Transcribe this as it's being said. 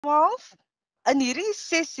12. In hierdie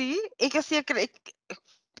sessie, ek is seker ek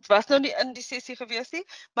was nou nie in die sessie gewees nie,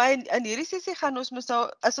 maar in hierdie sessie gaan ons mos nou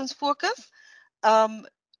is ons fokus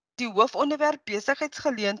die hoofonderwerp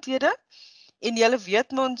besigheidsgeleenthede en julle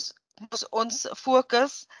weet ons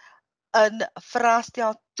fokus in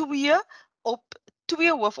vraestel 2 op 2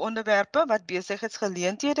 hoofonderwerpe wat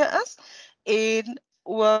besigheidsgeleenthede is en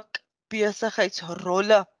ook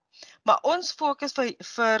besigheidsrolle. Maar ons fokus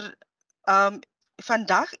vir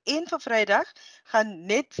vandag en vir Vrydag gaan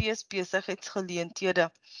net wees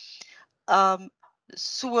besigheidsgeleenthede.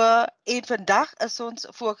 So en vandag is ons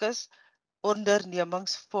fokus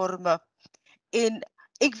ondernemingsvorme. En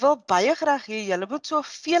ek wil baie graag hê julle moet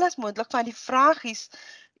soveel as moontlik van die vragies.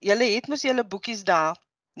 Julle het mos julle boekies daar,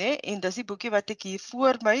 né? En dis die boekie wat ek hier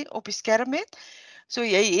voor my op die skerm het. So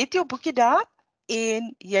jy het jou boekie daar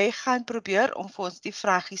en jy gaan probeer om vir ons die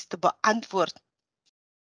vragies te beantwoord.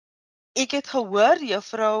 Ek het gehoor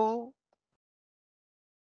Juffrou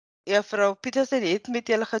Pietersen het met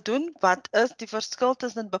julle gedoen wat is die verskil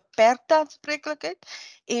tussen beperkte aanspreeklikheid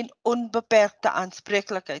en onbeperkte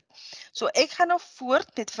aanspreeklikheid. So ek gaan nou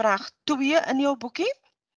voort met vraag 2 in jou boekie.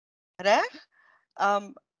 Reg?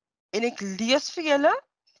 En ek lees vir julle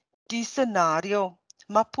die scenario.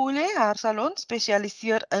 Mapule haarsalon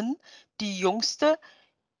spesialiseer in die jongste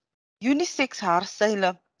unisex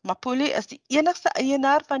haarstyle. Mapule is die enigste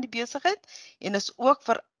eienaar van die besigheid en is ook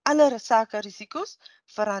vir alle sake risiko's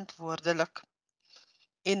verantwoordelik.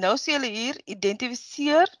 En nou sê hulle hier,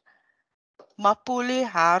 identifiseer Mapule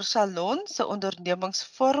haarsalon se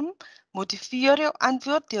ondernemingsvorm, motiveer jou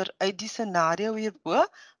antwoord deur uit die scenario hierbo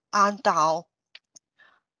aan te haal.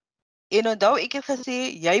 En onthou ek het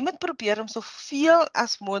gesê, jy moet probeer om soveel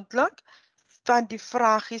as moontlik van die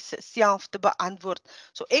vragies self te beantwoord.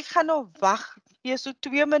 So ek gaan nou wag, gee so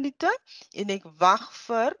 2 minute en ek wag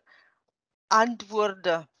vir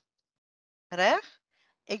antwoorde. Reg?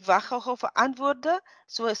 Ek wag gou vir antwoorde.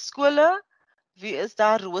 So skole, wie is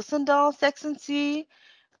daar? Roosendaal, Saxon C,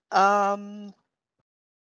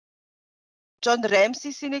 John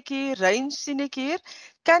Ramsey sien ek hier, Range sien ek hier.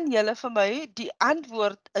 Kan julle vir my die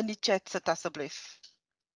antwoord in die chat sit asseblief?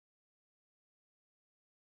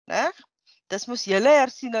 Reg? Dis mos julle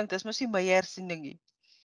hersiening, dis mos nie my hersiening nie.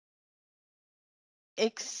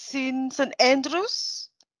 Ek sien St.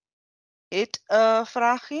 Andrews het 'n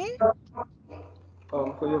vraagie.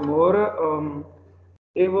 Goeiemôre.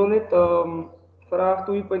 Ek wil net vraag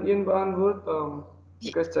 2.1 beantwoord.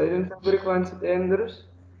 Ek is Jaden van St. Andrews.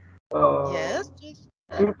 Yes.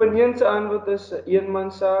 2.1 se antwoord is 'n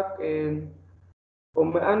eenmansaak en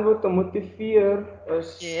om my antwoord te motiveer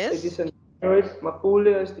is uit die scenario,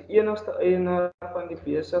 Mapule is die enigste eienaar van die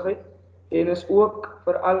besigheid en is ook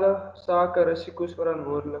vir alle sake risiko's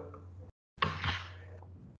verantwoordelik.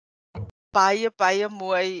 Baie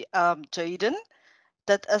mooi Jaden.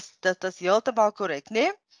 Dit is heeltemal korrek,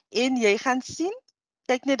 né? En jy gaan sien,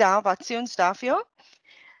 kyk net daar wat sê ons daar vir jou.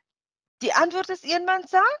 Die antwoord is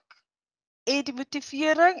eenmansaak en die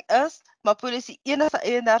motivering is Mapule is die enigste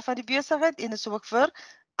eienaar van die besigheid en is ook vir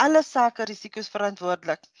alle sake risiko's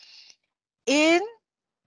verantwoordelik. En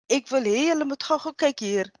ek wil hê julle moet gou kyk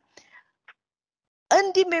hier.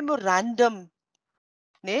 In die memorandum,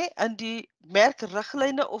 né, in die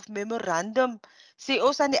merkriglyne of memorandum sê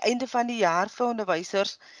ons aan die einde van die jaar vir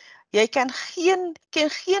onderwysers, jy kan geen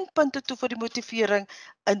punte toe vir die motivering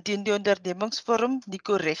indien die ondernemingsvorm nie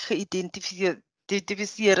korrek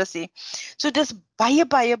geïdentifiseer is nie. So dis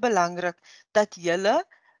baie belangrik dat julle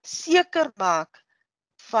seker maak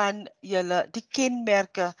van julle die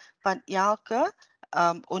kenmerke van elke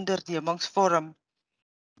ondernemingsvorm.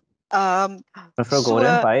 Mevrou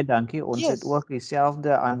Gordon, baie dankie. Ons het ook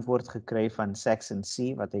dieselfde antwoord gekry van Saxon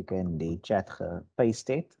C wat ek in die chat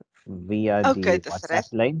gepaste het via die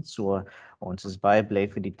WhatsApp-lyn. So ons is baie bly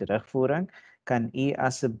vir die terugvoering. Kan u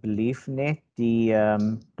asseblief net die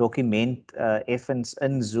dokument effens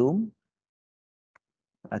inzoom?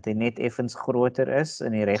 Dat hy net effens groter is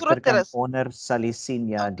in die regterkant onder sal jy sien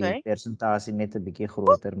die persentasie net 'n bietjie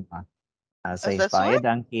groter maak. Sy baie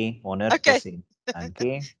dankie, 100%.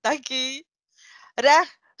 Dankie. Dankie.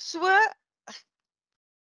 Reg, so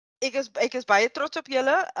ek is baie trots op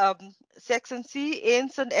julle, Saxon C en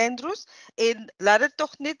St. Andrews en laat dit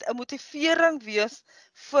tog net 'n motivering wees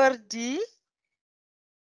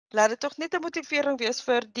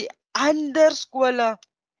vir die ander skole,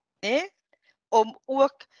 né? Om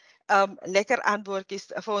ook lekker antwoordjies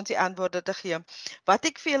vir ons die antwoorde te gee. Wat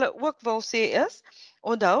ek vir julle ook wil sê is,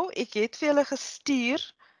 onthou, ek het vir julle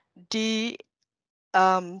gestuur die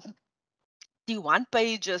one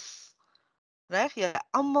pages, reg? Ja,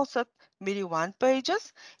 almal sit met die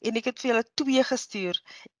one-pages en ek het vir julle 2 gestuur.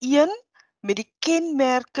 1 met die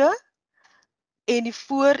kenmerke en die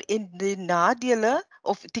voor- en die nadele,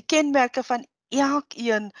 of die kenmerke van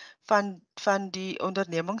elkeen van die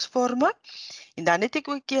ondernemingsvorme. En dan het ek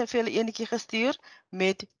ook vir julle eenetjie gestuur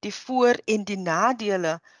met die voor- en die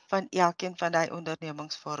nadele van elkeen van die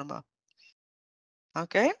ondernemingsvorme.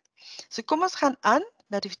 Okay? So kom ons gaan aan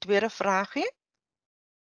na die tweede vraagie.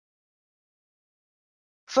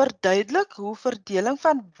 Verduidelik hoe verdeling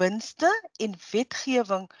van winste en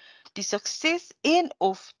wetgewing die sukses en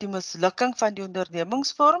of die mislukking van die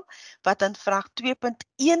ondernemingsvorm wat in vraag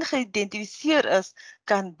 2.1 geïdentifiseer is,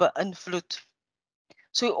 kan beïnvloed.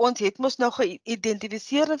 So ons het mos nou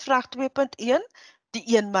geïdentifiseer in vraag 2.1 die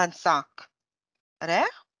eenmanssaak.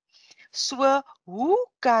 Reg? So hoe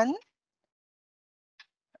kan,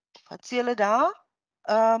 wat sê hulle daar?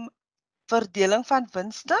 Verdeling van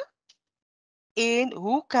winste en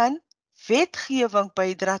hoe kan wetgewing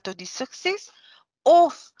bydra tot die sukses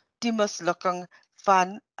of die mislukking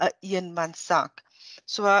van 'n eenmanssaak?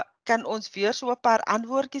 So kan ons weer so 'n paar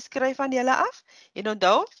antwoordjies kry van julle af en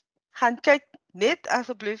onthou, gaan kyk net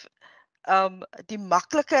asseblief die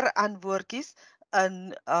makliker antwoordjies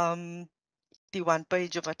in die one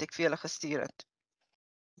page wat ek vir julle gestuur het.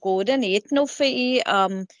 Gordon het nou vir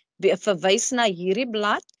u verwys na hierdie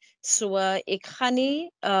blad, so ek gaan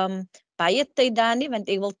nie baie tyd daar nie, want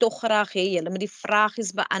ek wil tog graag hê julle moet die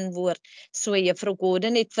vragies beantwoord. So juffrou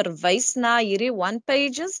Gordon het verwys na hierdie one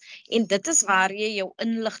pages en dit is waar jy jou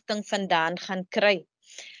inligting vandaan gaan kry.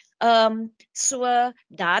 So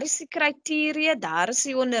daar is die kriteria, daar is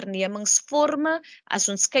die ondernemingsvorme. As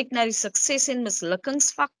ons kyk na die sukses en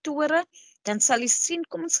mislukkingsfaktore, dan sal jy sien,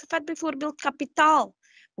 kom ons vat byvoorbeeld kapitaal.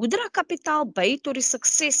 Hoe dra kapitaal by tot die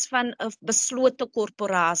sukses van 'n beslote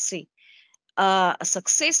korporasie? 'n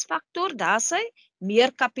Suksesfaktor, daar sê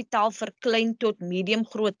meer kapitaal vir klein tot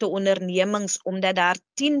medium-grote ondernemings omdat daar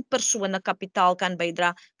 10 persone kapitaal kan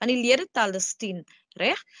bydra, want die ledetal is 10,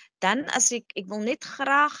 reg? Dan as ek wil net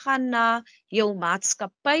graag gaan na jou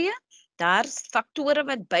maatskappye, daar's faktore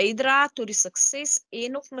wat bydra tot die sukses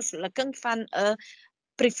en of mislukking van 'n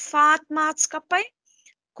privaat maatskappy.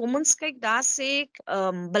 Kom ons kyk, daar sê ek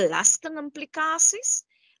belastingimplikasies.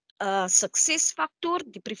 Suksesfaktor,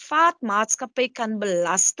 die privaat maatskappy kan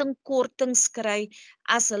belastingkortings kry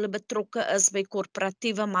as hulle betrokke is by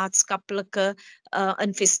korporatiewe maatskaplike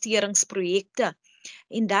investeringsprojekte.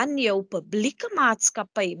 En dan jou publieke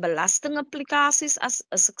maatskappy, belastingimplikasies as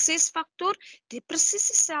 'n suksesfaktor, die presies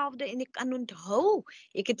dieselfde en ek kan onthou,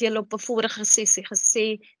 ek het julle op 'n vorige sessie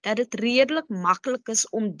gesê dat dit redelik maklik is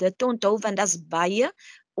om dit te onthou want daar's baie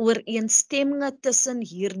ooreenstemmings tussen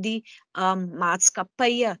hierdie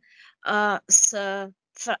maatskappye se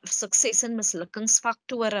sukses en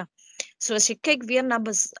mislukkingsfaktore. So as jy kyk weer na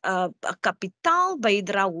kapitaal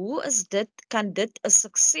bydra, hoe is dit, kan dit 'n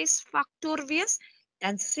suksesfaktor wees?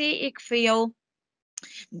 Dan sê ek vir jou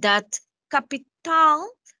dat kapitaal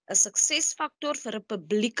 'n suksesfaktor vir 'n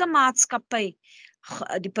publieke maatskappy.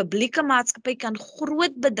 Die publieke maatskappy kan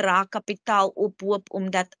groot bedrag kapitaal ophoop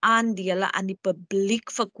omdat aandele aan die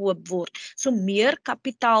publiek verkoop word. So meer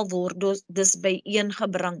kapitaal word dus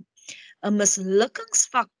byeengebring. 'n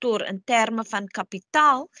Mislukkingsfaktor in terme van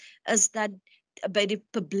kapitaal is dat by die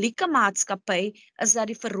publieke maatskappy is dat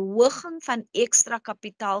die verhoging van ekstra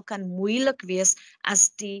kapitaal kan moeilik wees as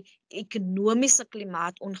die ekonomiese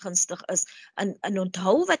klimaat ongunstig is. En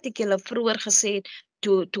onthou wat ek julle vroeër gesê het,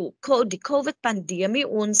 toe die COVID-pandemie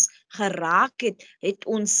ons geraak het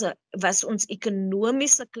was ons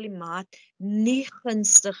ekonomiese klimaat nie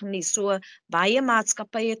gunstig nie. So baie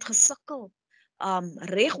maatskappye het gesukkel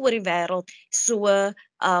reg oor die wêreld. So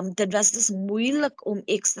dit was dus moeilik om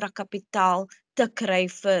ekstra kapitaal te kry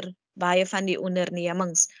vir baie van die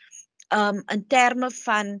ondernemings. In terme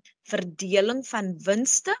van verdeling van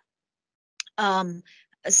winste,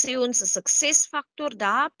 sê ons 'n suksesfaktor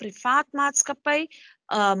daar, privaat maatskappy,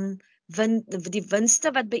 die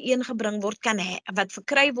winste wat byeengebring word, wat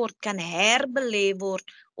verkry word, kan herbelê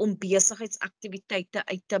word om besigheidsaktiwiteite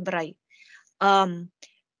uit te brei.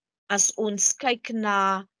 As ons kyk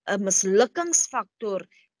na 'n mislukkingsfaktor,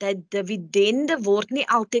 dat dividende word nie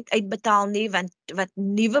altyd uitbetaal nie, want wat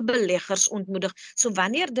nuwe beleggers ontmoedig. So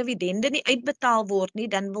wanneer dividende nie uitbetaal word nie,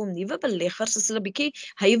 dan wil nuwe beleggers is hulle bietjie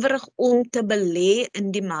huiwerig om te belê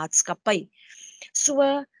in die maatskappy.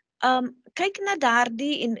 So kyk na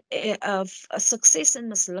daardie sukses en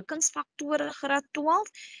mislukkingsfaktore graad 12.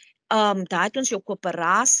 Daar het ons jou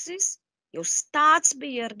koöperasies, jou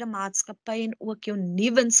staatsbeheerde maatskappye en ook jou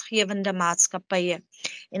nie-winsgewende maatskappye.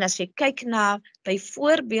 En as jy kyk na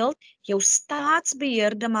byvoorbeeld jou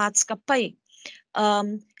staatsbeheerde maatskappy,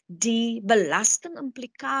 die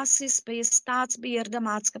belastingimplikasies by 'n staatsbeheerde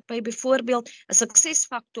maatskappy, byvoorbeeld 'n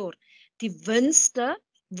suksesfaktor, die winste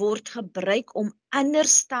word gebruik om ander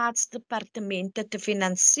staatsdepartemente te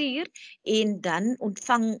finansier en dan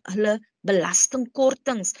ontvang hulle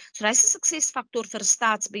belastingkortings. So dis 'n suksesfaktor vir 'n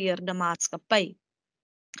staatsbeheerde maatskappy.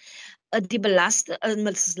 Die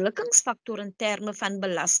mislukkingsfaktor in terme van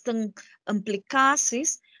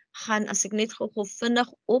belastingimplikasies gaan, as ek net gou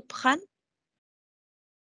vinnig opgaan,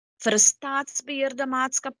 vir 'n staatsbeheerde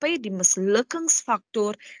maatskappy, die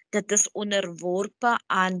mislukkingsfaktor, dit is onderworpe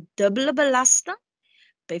aan dubbele belasting.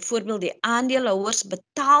 Byvoorbeeld die aandeelhouers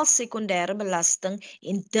betaal sekondêre belasting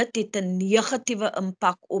en dit het 'n negatiewe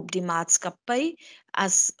impak op die maatskappy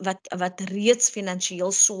as wat reeds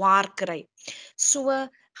finansiëel swaar kry. So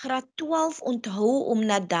graad 12 onthou om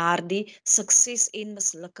na daardie sukses en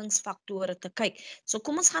mislukkingsfaktore te kyk. So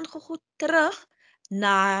kom ons gaan gou terug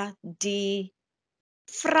na die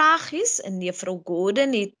vragies en Juffrou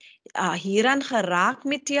Gordon het hieraan geraak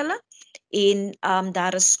met julle en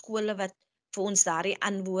daar is skole wat vir ons daardie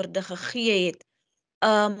antwoorde gegee het.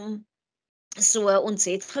 So ons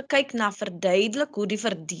het gekyk na verduidelik hoe die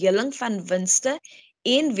verdeling van winste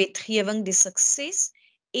en wetgewing die sukses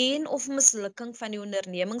en of mislukking van die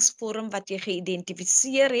ondernemingsvorm wat jy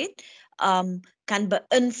geïdentifiseer het, kan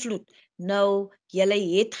beïnvloed. Nou,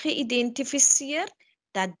 julle het geïdentifiseer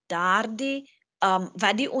dat daardie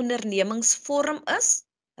wat die ondernemingsvorm is.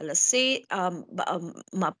 Hulle sê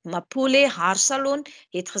Mapule haarsalon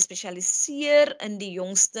het gespesialiseer in die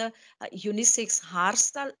jongste unisex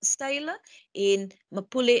haarstyle en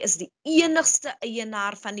Mapule is die enigste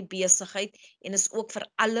eienaar van die besigheid en is ook vir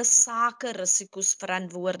alle sake risiko's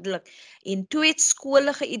verantwoordelik. En toe het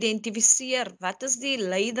skole geïdentifiseer, wat is die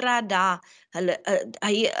leidraad daar?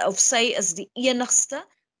 Hy of sy is die enigste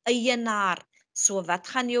eienaar. So wat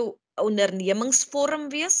gaan jou ondernemingsvorm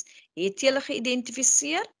wees? Het julle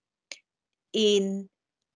geïdentifiseer en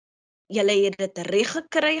julle het dit reg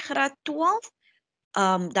gekry graad 12.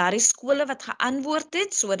 Daar is skole wat geantwoord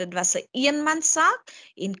het, so dit was 'n eenmansaak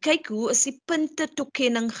en kyk hoe is die punte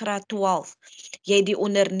toekenning graad 12. Jy het die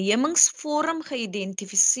ondernemingsvorm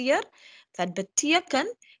geïdentifiseer, wat beteken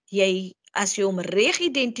as jy hom reg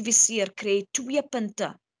identifiseer, kry jy 2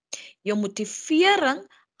 punte. Jou motivering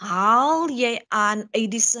haal jy aan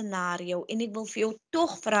uit die scenario en ek wil vir jou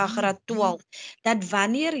tog vra graad 12 dat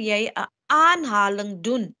wanneer jy 'n aanhaling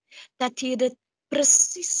doen, dat jy dit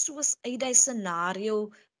presies soos uit die scenario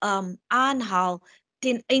aanhaal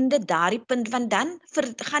ten einde daardie punt, want dan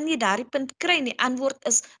gaan jy daardie punt kry en die antwoord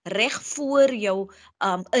is reg voor jou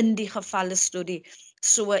in die gevalle studie.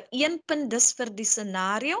 So 1 punt dis vir die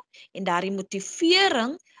scenario en daardie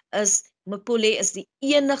motivering is Mapule is die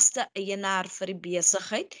enigste eienaar vir die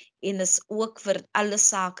besigheid en is ook vir alle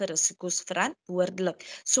sake risiko's verantwoordelik.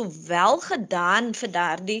 So wel gedaan vir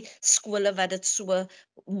daardie skole wat dit so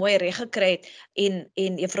mooi reg gekry het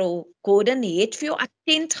en Juffrou Gordon het vir jou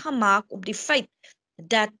attent gemaak op die feit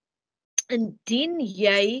dat indien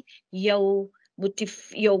jy jou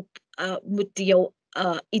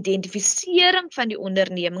identifisering van die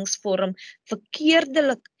ondernemingsvorm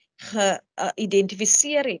verkeerdelik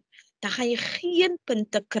geïdentifiseer het, dan gaan jy geen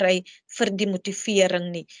punte kry vir die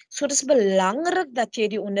motivering nie. So dit is belangrik dat jy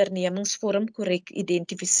die ondernemingsvorm korrek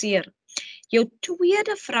identifiseer. Jou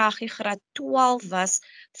tweede vraagie graad 12 was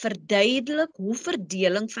verduidelik hoe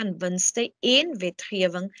verdeling van winste en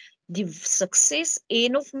wetgewing die sukses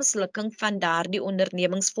en of mislukking van daardie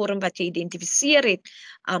ondernemingsvorm wat jy identifiseer het,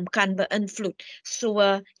 kan beïnvloed. So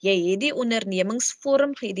jy het die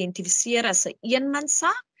ondernemingsvorm geïdentifiseer as 'n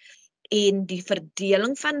eenmansaak en die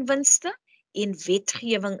verdeling van winste en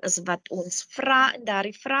wetgewing is wat ons vra in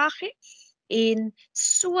daardie vraagie. En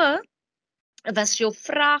so was jou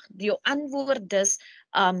vraag, jou antwoord is,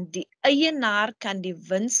 die eienaar kan die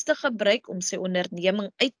winste gebruik om sy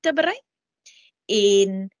onderneming uit te brei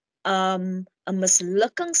en 'n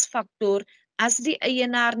mislukkingsfaktor, as die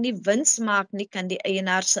eienaar nie wins maak nie, kan die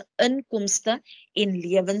eienaar se inkomste en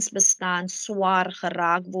lewensbestaan swaar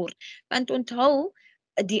geraak word. Want onthou,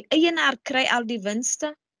 die eienaar kry al die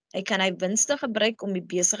winste, hy kan hy winste gebruik om die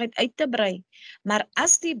besigheid uit te brei. Maar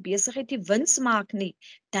as die besigheid nie wins maak nie,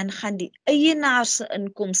 dan gaan die eienaar se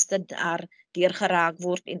inkomste daardeur geraak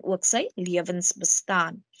word en ook sy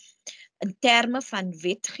lewensbestaan. In terme van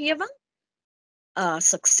wetgewing,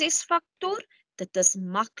 suksesfaktor, dit is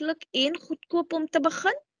maklik en goedkoop om te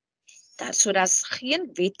begin. So daar's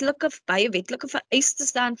geen baie wetlike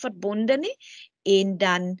vereistes daaraan verbonde nie. En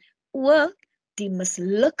dan ook die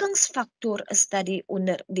mislukkingsfaktor is dat die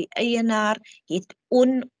eienaar het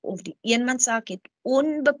of die eenmansaak het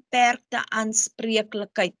onbeperkte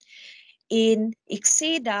aanspreeklikheid. En ek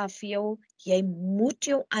sê daar vir jou, jy moet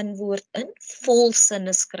jou antwoord in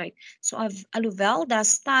volsinne skryf. So alhoewel daar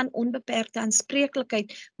staan onbeperkte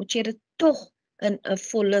aanspreeklikheid, moet jy dit tog in 'n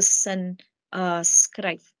volle sin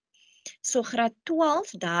skryf. So graad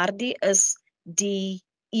 12, daardie is die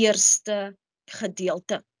eerste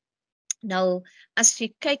gedeelte. Nou, as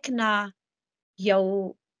jy kyk na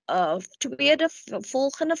jou tweede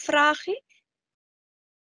volgende vraagie,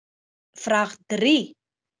 vraag 3.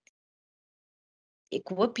 Ek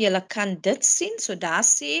hoop julle kan dit sien, so daar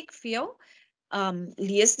sê ek vir jou,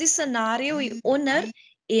 lees die scenario hieronder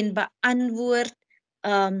en beantwoord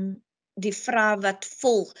die vraag wat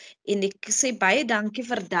volg. En ek sê baie dankie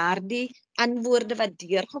vir daardie antwoorde wat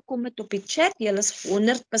deurgekom het op die chat. Julle is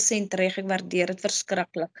 100% reg, ek waardeer dit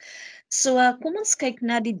verskriklik. So, kom ons kyk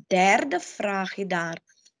na die derde vraagie daar.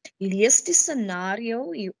 Lees die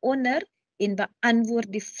scenario hieronder en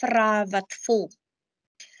beantwoord die vraag wat volg.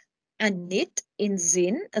 Annette en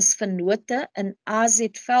Zen is vennote in AZ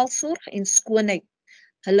Velsorg en Skoonheid.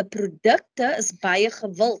 Hulle produkte is baie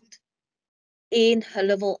gewild en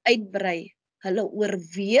hulle wil uitbrei. Hulle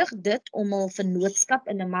oorweeg dit om hul vennootskap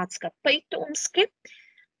in 'n maatskappy te omskep,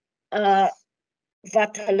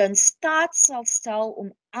 wat hulle in staat sal stel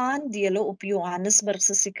om aandele op Johannesburg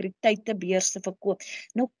se sekuriteitebeurs te verkoop.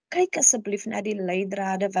 Nou kyk asseblief na die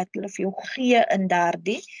leidrade wat hulle vir jou gee in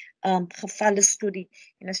daardie gevalle studie.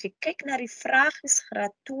 En as jy kyk na die vraag is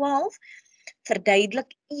graad 12,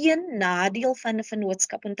 verduidelik een nadeel van 'n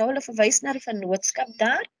vennootskap. Onthou hulle verwys na die vennootskap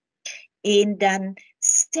daar. En dan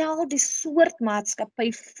stel die soort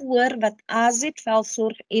maatskappy voor wat AZ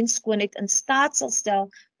Velsorg en Skoonheid in staat sal stel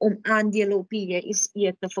om aandele op die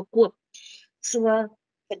JSE te verkoop. So,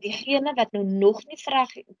 vir diegene wat nou nog nie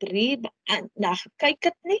vraag 3 na gekyk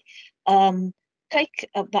het nie, kyk,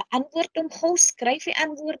 beantwoord hom gou, skryf die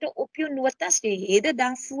antwoorde op jou notas, jy het dit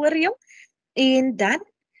dan voor jou, en dan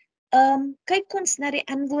kyk ons na die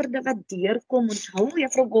antwoorde wat deurkom. Onthou,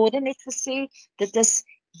 Juffrou Gordon het gesê, dit is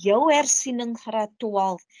jou hersiening graad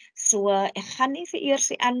 12. So, ek gaan nie vir eers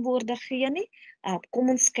die antwoorde gee nie. Kom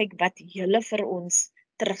ons kyk wat julle vir ons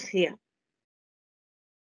teruggee.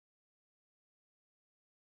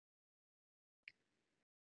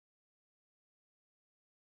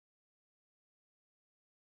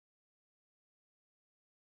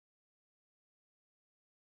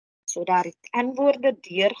 So, daar het antwoorde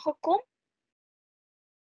deurgekom.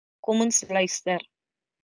 Kom ons luister.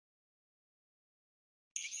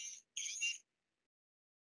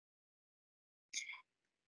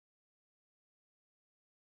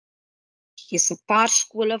 Hier is 'n paar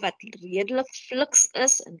skole wat redelik fliks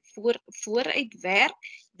is en vooruit werk,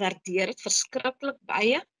 waardeer dit verskriklik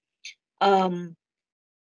baie.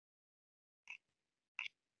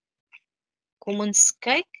 Kom ons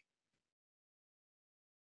kyk.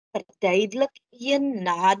 Verduidelik een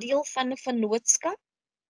nadeel van 'n vennootskap.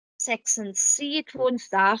 Section C het vir ons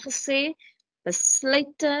daar gesê,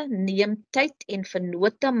 besluite neem tyd en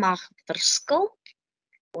vennote mag verskil.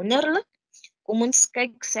 Wonderlik. Kom ons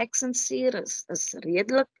kyk, Section C is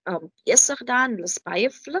redelik besig daar, hulle is baie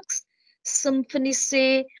fliks. Symphony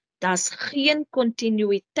sê, daar's geen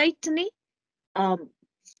continuïteit nie.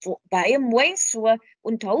 Baie mooi, so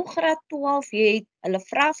onthou graad 12, hulle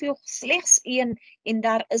vra vir jou slegs een en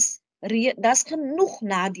daar's genoeg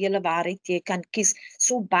nadele waaruit jy kan kies.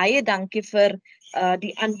 So baie dankie vir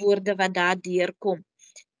die antwoorde wat daar deurkom.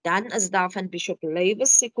 Dan is daar van Bishop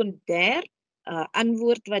Lewis sekondêr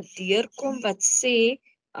antwoord wat deurkom wat sê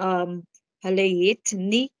hulle het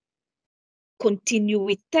nie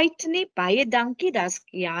continuïteit nie. Baie dankie, daar's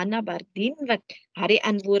Kiana Bardien wat haar die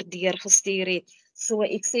antwoord deurgestuur het. So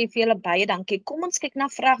ek sê vir julle baie dankie. Kom ons kyk na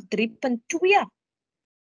vraag 3.2.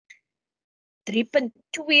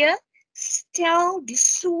 3.2 stel die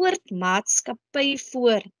soort maatskappy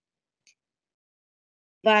voor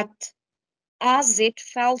wat AZ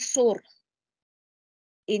Velsorg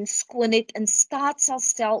en Skoonheid in staat sal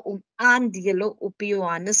stel om aandele op die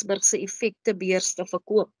Johannesburg se effektebeurs te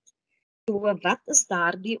verkoop. So wat is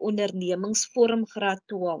daardie ondernemingsvorm graad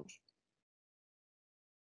 12?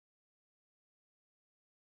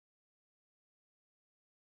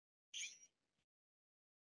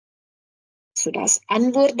 So daar's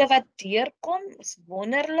antwoorde wat deurkom, is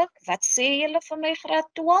wonderlik. Wat sê julle vir my graad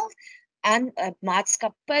 12? En 'n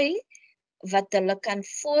maatskappy wat hulle kan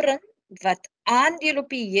vorm, wat aandeel op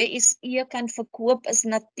die JSE kan verkoop, is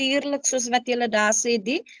natuurlik, soos wat julle daar sê,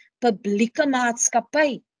 die publieke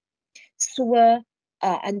maatskappy. So,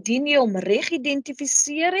 indien jy hom reg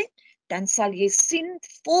identifiseer het, dan sal jy sien,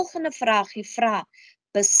 volgende vraagie vra,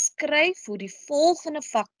 beskryf hoe die volgende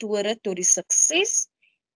faktore tot die sukses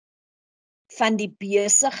van die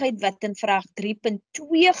besigheid wat in vraag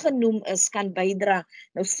 3.2 genoem is, kan bydra.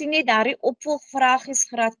 Nou sien jy daardie opvolgvraag is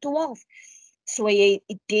graad 12. So jy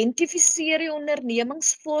identifiseer die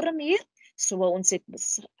ondernemingsvorm hier. So ons het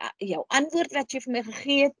jou antwoord wat jy vir my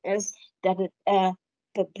gegee het is dat dit 'n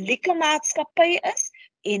publieke maatskappy is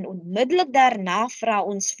en onmiddellik daarna vra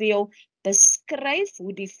ons vir jou beskryf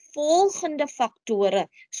hoe die volgende faktore,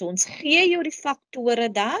 so ons gee jou die faktore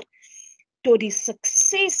daar, tot die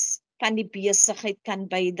sukses van die besigheid kan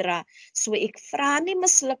bydra. So ek vra nie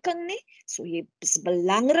mislukking nie, so jy is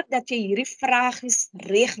belangrik dat jy hierdie vragies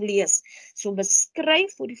reg lees. So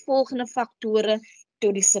beskryf hoe die volgende faktore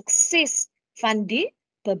tot die sukses van die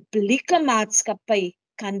publieke maatskappy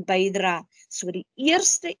kan bydra. So die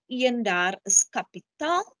eerste een daar is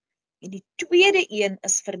kapitaal en die tweede een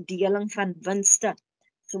is verdeling van winste.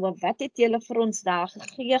 So wat het julle vir ons daar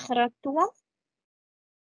gegee, graad 12?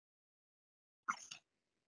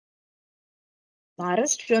 Daar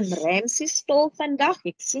is John Ramsey stol vandag.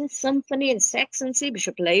 Ek sien Symphony en Saxon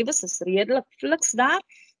Bishop Lewis is redelik fliks daar.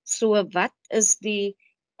 So wat is die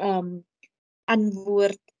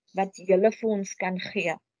antwoord wat julle vir ons kan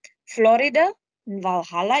gee? Florida en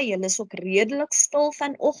Valhalla, julle is ook redelik stil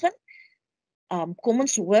vanoggend. Kom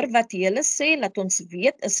ons hoor wat julle sê, laat ons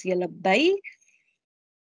weet, is julle by?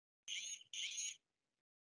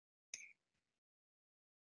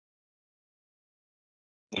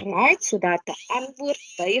 Right, so daar het 'n antwoord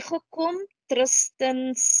bygekom.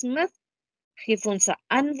 Tristan Smith gee ons 'n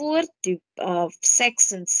antwoord. Die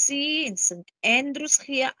Saxon C en St. Andrews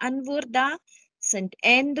gee 'n antwoord daar. St.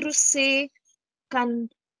 Andrews sê kan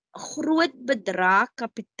groot bedrag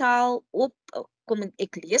kapitaal op, kom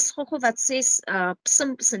ek lees gou wat sê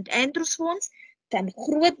St. Andrews vir ons, kan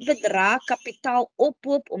groot bedrag kapitaal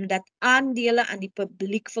ophoop omdat aandele aan die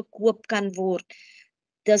publiek verkoop kan word.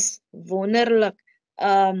 Dis wonderlik.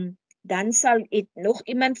 Dan sal het nog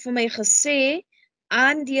iemand vir my gesê,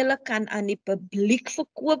 aandele kan aan die publiek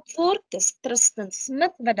verkoop word. Dis Tristan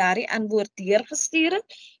Smith wat daardie antwoord deurgestuur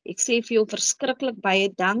het. Ek sê vir jou verskriklik baie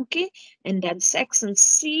dankie. En dan Saxon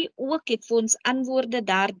C ook het vir ons antwoorde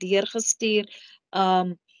daar deurgestuur.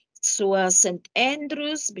 So St.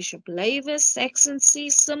 Andrews, Bishop Lewis, Saxon C,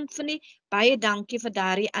 Symphony, baie dankie vir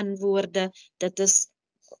daardie antwoorde. Dit is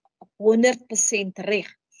 100%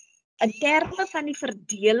 reg. In terme van die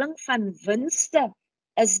verdeling van winste,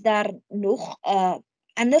 is daar nog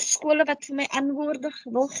ander skole wat vir my antwoorde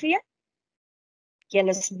wil gee? Julle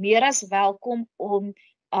is meer as welkom om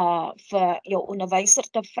vir jou onderwyser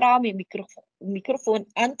te vra om die mikrofoon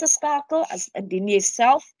aan te skakel as indien jy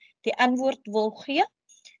self die antwoord wil gee.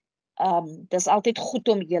 Dis altyd goed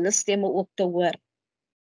om julle stemme ook te hoor.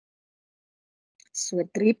 So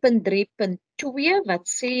 3.3.2, wat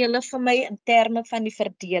sê julle vir my in terme van die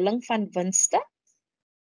verdeling van winste?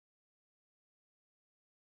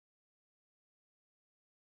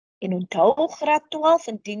 En onthou graad 12,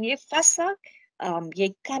 indien jy vashak,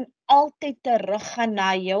 jy kan altyd teruggaan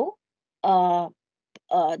na jou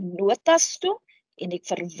notas toe en ek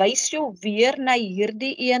verwys jou weer na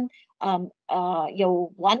hierdie een,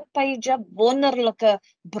 jou one-pager, wonderlike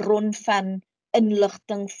bron van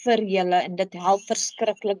inligting vir julle en dit help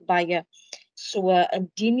verskriklik baie. So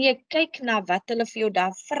indien jy kyk na wat hulle vir jou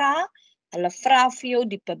daar vra, hulle vra vir jou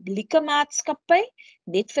die publieke maatskappy,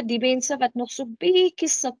 net vir die mense wat nog so bietjie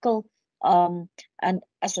sukkel. En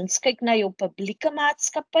as ons kyk na jou publieke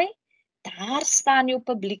maatskappy, daar staan jou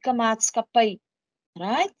publieke maatskappy.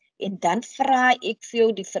 Right? En dan vra ek vir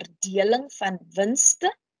jou die verdeling van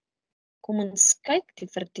winste. Kom ons kyk, die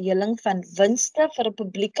verdeling van winste vir 'n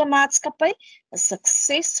publieke maatskappy, 'n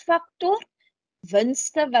suksesfaktor.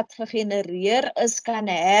 Winste wat gegenereer is, kan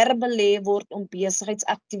herbelê word om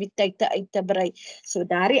besigheidsaktiwiteite uit te brei. So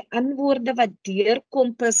daardie antwoorde wat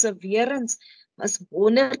deurkom perseverance is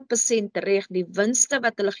 100% reg. Die winste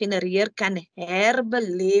wat hulle genereer kan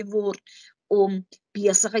herbelê word om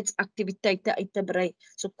besigheidsaktiwiteite uit te brei.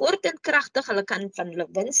 So kort en kragtig, hulle kan van hulle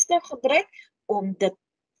winste gebruik om dit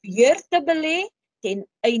weer te belê ten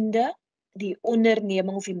einde die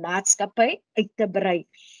onderneming of die maatskappy uit te brei.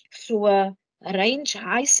 So range,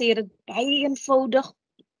 hy sê dit baie eenvoudig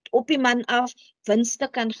op die man af, winste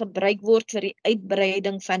kan gebruik word vir die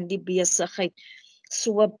uitbreiding van die besigheid.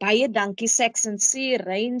 So baie dankie Saxon C,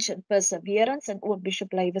 Range en Perseverance en ook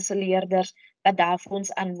Bishop Lewis se leerders wat daar vir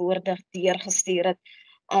ons antwoorde deurgestuur het.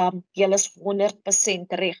 Julle is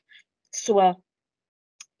 100% reg. So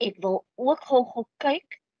ek wil ook gou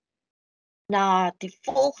kyk na die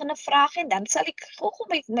volgende vraag en dan sal ek gou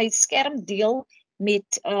my skerm deel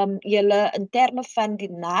met julle in terme van die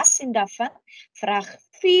nasien daarvan. Vraag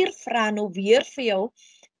 4 vra nou weer vir jou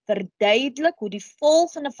Verduidelik hoe die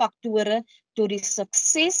volgende faktore tot die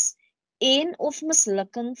sukses en of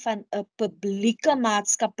mislukking van 'n publieke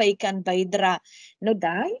maatskappy kan bydra. Nou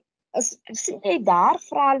daai sien jy daar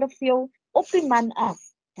vra hulle vir jou op die man af,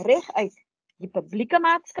 reguit. Die publieke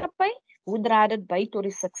maatskappy, hoe dra dit by tot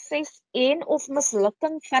die sukses en of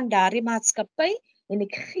mislukking van daardie maatskappy? En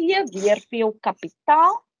ek gee weer vir jou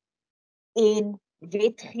kapitaal en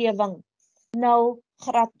wetgewing. Nou,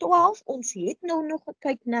 graad 12, ons het nou nog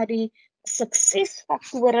gekyk na die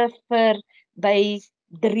suksesfaktore vir by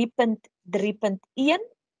 3.3.1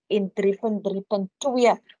 en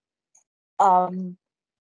 3.3.2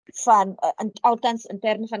 van althans in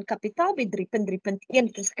terme van kapitaal by 3.3.1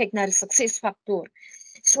 het ons kyk na die suksesfaktor.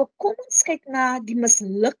 So kom ons kyk na die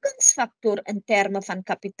mislukkingsfaktor in terme van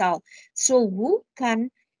kapitaal. So hoe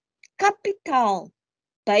kan kapitaal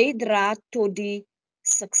bydra tot die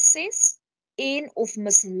sukses en of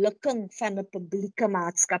mislukking van 'n publieke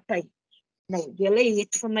maatskappy? Nou, julle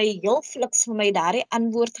het vir my heel fliks vir my daardie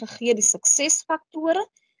antwoord gegee, die suksesfaktore.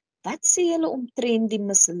 Wat sê julle omtrent die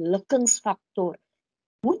mislukkingsfaktor?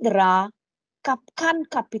 Hoe kan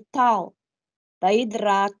kapitaal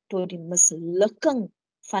bydra tot die mislukking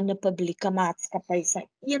van 'n publieke maatskappy? Sy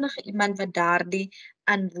enige iemand wat daardie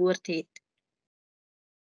antwoord het.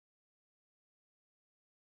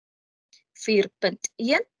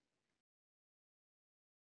 4.1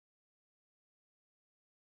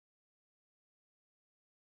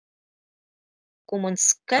 Kom ons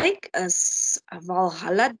kyk, is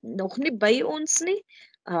Valhalla nog nie by ons nie.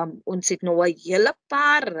 Ons het nou 'n hele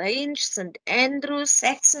paar, Range, St. Andrews,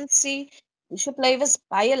 Saxon-C. Bishop Lewis,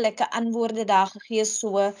 baie lekker antwoorde daar gegee,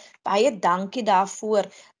 so baie dankie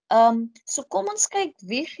daarvoor. So kom ons kyk,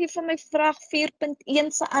 wie gee vir my vraag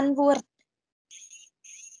 4.1 se antwoord?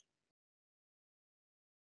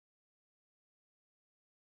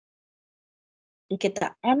 Ek het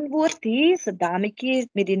 'n antwoord hier, 'n dametjie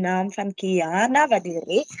met die naam van Kiana wat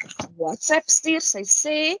direk WhatsApp stuur. Sy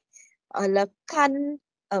sê hulle kan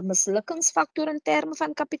 'n mislukkingsfaktor in terme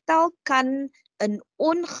van kapitaal kan 'n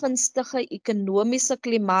ongunstige ekonomiese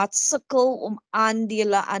klimaat sukkel om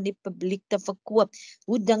aandele aan die publiek te verkoop.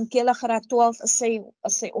 Hoe dink julle graad 12 is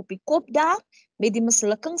sy op die kop daar met die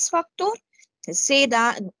mislukkingsfaktor? Sy sê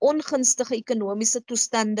daar in ongunstige ekonomiese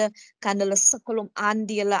toestande kan hulle sukkel om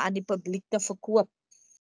aandele aan die publiek te verkoop.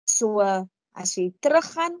 So as jy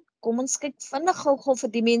teruggaan, kom ons kyk vinnig gou vir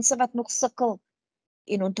die mense wat nog sukkel.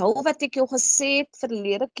 En onthou wat ek jou gesê het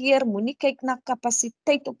verlede keer, moenie kyk na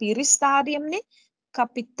kapasiteit op hierdie stadium nie.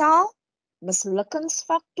 Kapitaal,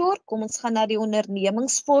 mislukkingsfaktor, kom ons gaan na die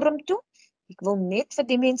ondernemingsvorm toe. Ek wil net vir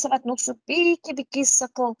die mense wat nog so bietjie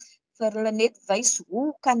sukkel, vir hulle net wys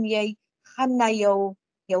hoe kan jy gaan na jou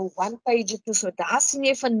one page toe. So daar sien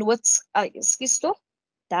jy vennoot,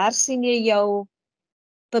 daar sien jy jou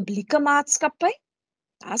publieke maatskappy,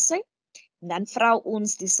 daar sien. Dan vra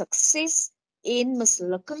ons die sukses en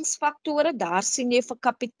mislukkingsfaktore, daar sien jy vir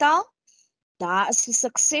kapitaal, daar is die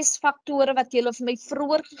suksesfaktore wat jy vir my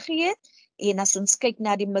vroeër gegee het, en as ons kyk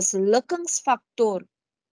na die mislukkingsfaktor,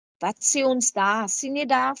 wat sê ons daar, sien jy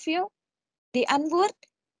daar vir jou die antwoord?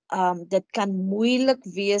 Dit kan moeilik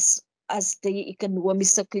wees as die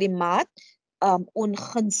ekonomiese klimaat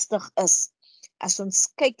ongunstig is. As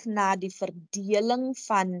ons kyk na die verdeling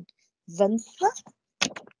van winste,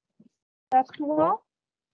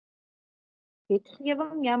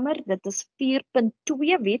 wetgewing, jammer, dit is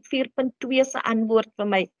 4.2, weet 4.2 se antwoord vir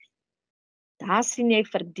my. Daar sien jy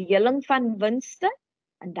verdeling van winste,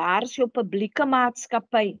 en daar is jou publieke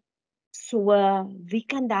maatskappy. So, wie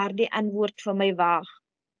kan daar die antwoord vir my waag?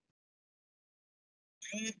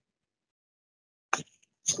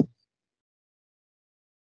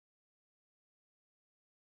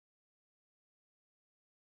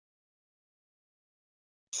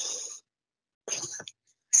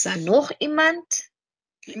 Is daar nog iemand?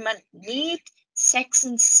 Iemand niet?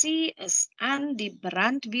 Saxon-C is aan die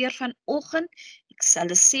brandweer vanoggend. Ek sal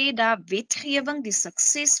sê daar wetgewing, die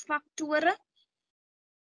suksesfaktore.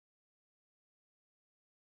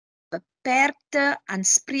 Beperkte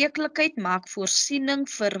aanspreeklikheid maak voorsiening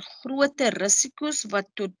vir groter risiko's wat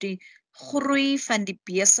tot die groei van die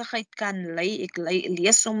besigheid kan lei. Ek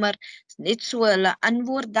lees sommer net so hulle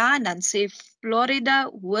antwoord daar, en dan sê Florida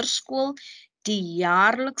Hoërskool, die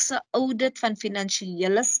jaarlikse audit van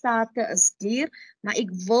finansiële state is duur, maar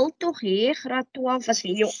ek wil tog hê graad 12 as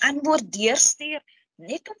jy jou antwoord deurstuur,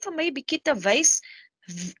 net om vir my 'n bietjie te wys,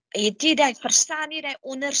 verstaan jy die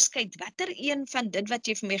onderskeid, watter een van dit wat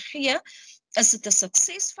jy vir my gee, is dit 'n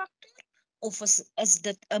suksesfaktor of is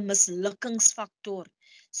dit 'n mislukkingsfaktor?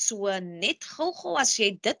 So net gou as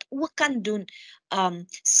jy dit ook kan doen,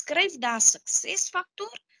 skryf daar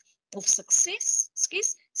suksesfaktor of sukses,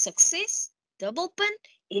 dubbelpunt,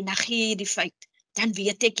 en dan gee jy die feit. Dan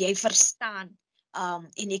weet ek, jy verstaan,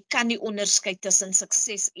 en jy kan die onderskeid tussen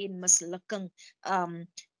sukses en mislukking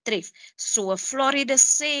tref. So Florida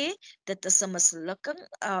sê, dit is 'n mislukking,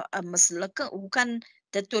 hoe kan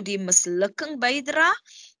dit tot die mislukking bydra?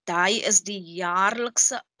 Daai is die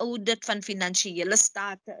jaarlikse audit van finansiële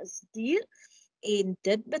state is duur, en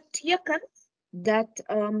dit beteken dat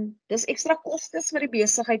dis ekstra kostes vir die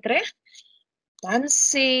besigheid, reg? Dan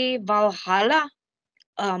sê Valhalla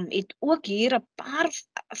het ook hier 'n paar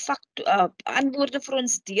antwoorde vir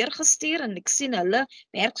ons deurgestuur, en ek sien hulle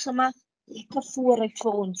werk sommer lekker vooruit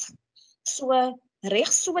vir ons. So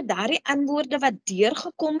reg, so daardie antwoorde wat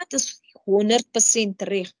deurgekom het is 100%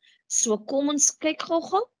 reg. So kom ons kyk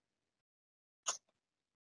gou-gou.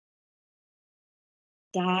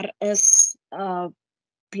 Daar is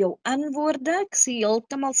jou antwoorde. Ek sien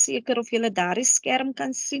heeltemal seker of julle daardie skerm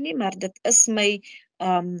kan sien nie, maar dit is my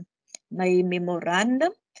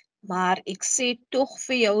memorandum, maar ek sê tog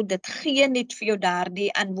vir jou, dit gee net vir jou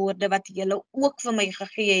daardie antwoorde wat julle ook vir my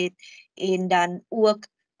gegee het, en dan ook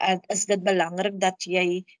is dit belangrik dat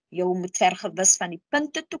jy jou moet vergewis van die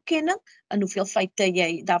punte toekenning en hoeveel feite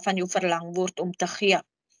jy daarvan jou verlang word om te gee.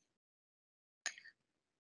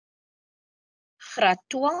 Graad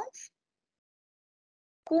 12.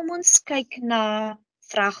 Kom ons kyk na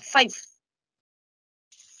vraag 5.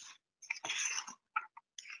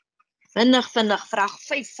 Vinnig, vraag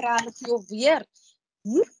 5, vra hulle vir jou weer.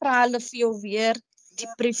 Hier vra hulle vir jou weer die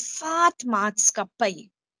privaat maatskappy.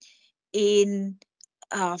 En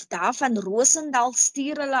daarvan Roosendaal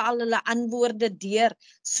stuur hulle al hulle antwoorde deur.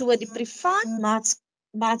 So die privaat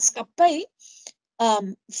maatskappy,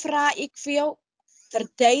 vra ek vir jou,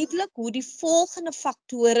 verduidelik hoe die volgende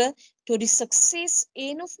faktore tot die sukses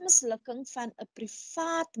en of mislukking van 'n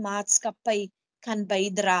privaat maatskappy kan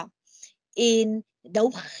bydra. En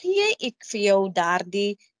nou gee ek vir jou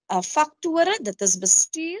daardie faktore, dit is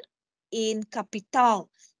bestuur en kapitaal.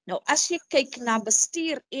 Nou as jy kyk na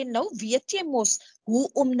bestuur, en nou weet jy mos hoe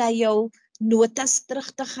om na jou notas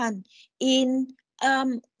terug te gaan en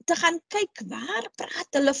te gaan kyk waar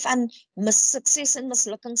praat hulle van sukses en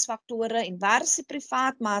mislukkingsfaktore en waar is die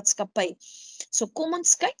privaat maatskappy. So kom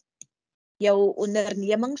ons kyk jou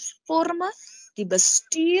ondernemingsvorme, die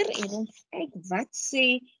bestuur, en ons kyk wat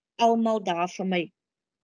sê almal daar vir my.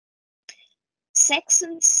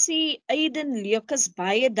 Saxon C, Aiden Leukes,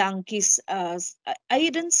 baie dankies.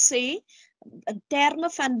 Aiden sê, in terme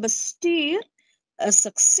van bestuur, 'n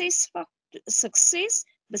sukses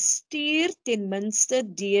bestuur ten minste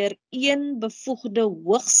deur een bevoegde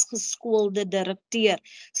hoogsgeskoolde direkteur.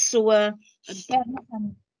 So in terme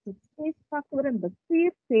van suksesfaktor en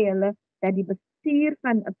bestuur sê hulle dat die bestuur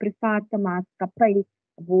van 'n private maatskappy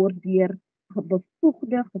word deur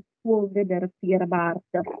bevoegde geskoolde direkteure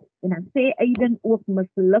behartig. En dan sê Aiden ook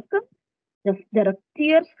mislukking. Dus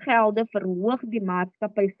direkteursgelde verhoog die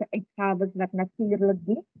maatskappy se uitgawes wat natuurlik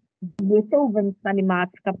die nettowins van die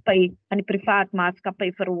maatskappy, van die privaat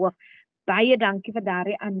maatskappy verhoog. Baie dankie vir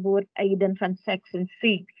daardie antwoord, Aiden van Saxon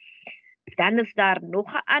C. Dan is daar nog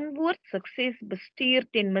 'n antwoord, sukses bestuur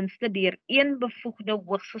ten minste deur een bevoegde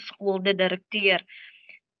hoogsgeskoolde direkteur.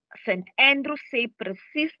 St. Andrew sê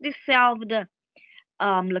presies dieselfde.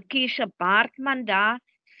 Lakeisha Baartman daar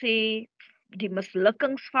sê die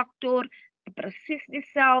mislukkingsfaktor presies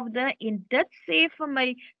dieselfde, en dit sê vir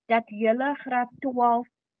my dat julle graad 12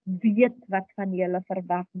 weet wat van julle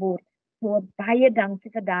verwag word. So baie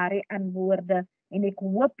dankie vir daardie antwoorde, en ek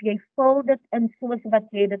hoop jy vul dit in soos wat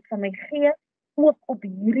jy dit vir my gee, ook op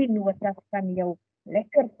hierdie notas van jou.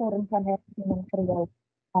 Lekker vorm van hersiening vir jou.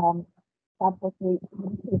 Wat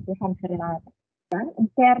jy gaan verlaat. Dan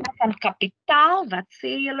in terme van kapitaal, wat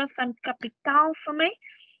sê julle van kapitaal vir my?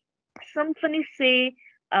 Symphony sê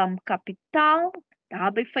kapitaal,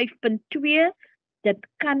 daar by 5.2, dit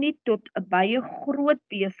kan nie tot 'n baie groot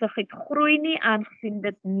besigheid groei nie, aangesien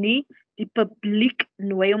dit nie die publiek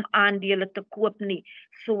nooi om aandele te koop nie.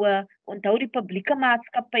 So onthou, die publieke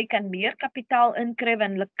maatskappy kan meer kapitaal inkry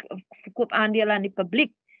wanneer hulle verkoop aandele aan die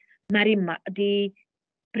publiek, maar die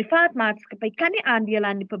privaat maatskappy kan nie aandele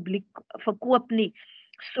aan die publiek verkoop nie.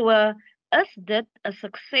 So is dit 'n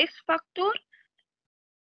suksesfaktor?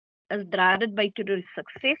 Dra dit by tot die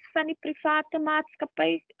sukses van die private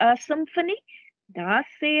maatskappy, Symphony? Daar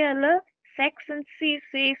sê hulle, Saxon C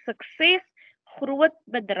sê sukses, groot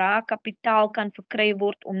bedrag kapitaal kan verkry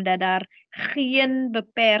word omdat daar geen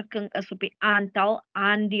beperking is op die aantal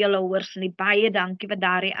aandeelhouers nie. Baie dankie vir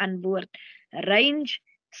daardie antwoord. Range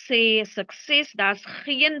sê sukses, daar's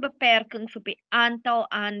geen beperkings op die aantal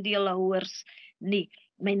aandeelhouers nie.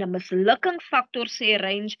 My mislukkingsfaktor sê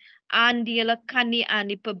range, aandele kan nie aan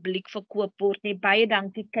die publiek verkoop word nie. Baie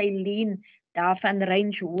dankie Kailien daar van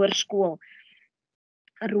Range Hoërskool.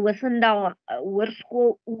 Roosendaal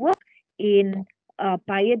Hoërskool ook en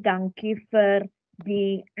baie dankie vir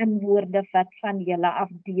die antwoorde wat van julle af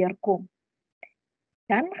deurkom.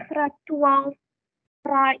 Dan graad 12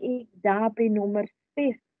 vra ek daar by nommer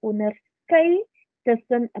 6 onderskei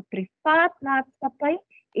tussen 'n privaat maatskappy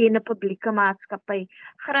en 'n publieke maatskappy.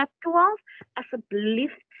 Graad 12,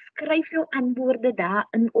 asseblief skryf jou antwoorde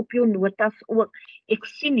daarin op jou notas ook. Ek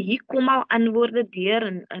sien hier kom al antwoorde deur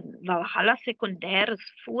en Valhalla sekondêr is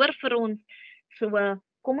voor vir ons. So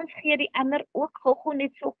kom ons gee die ander ook gou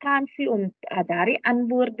net so kansie om daardie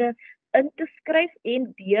antwoorde in te skryf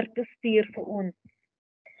en deur te stuur vir ons.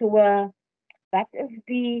 So wat is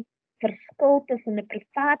die verskil tussen 'n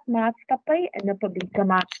privaat maatskappy en 'n publieke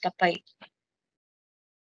maatskappy?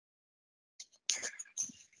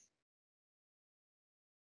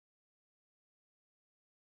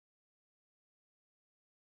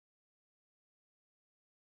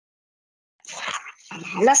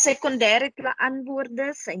 Hulle sekondêr het hulle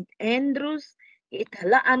antwoorde, St. Andrews het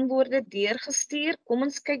hulle antwoorde deurgestuur. Kom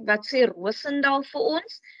ons kyk wat sê Roosendaal vir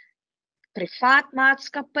ons. Privaat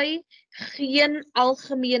maatskappy, geen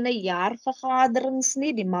algemene jaarvergaderings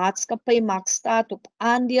nie. Die maatskappy maak staat op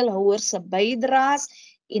aandeelhouers se bydraes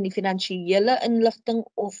en die finansiële inligting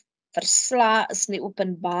of verslae is nie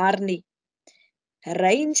openbaar nie.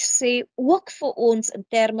 Range sê ook vir ons in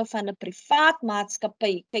terme van 'n privaat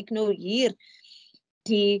maatskappy. Kyk nou hier,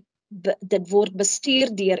 dit word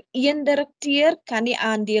bestuur deur een direkteur, kan nie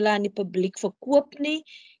aandele aan die publiek verkoop nie.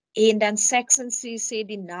 En dan Section C sê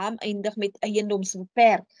die naam eindig met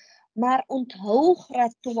eiendomsbeperk. Maar onthou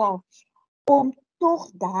graad 12 om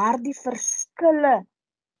tog daardie verskille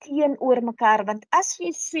teenoor mekaar, want as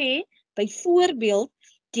jy sê byvoorbeeld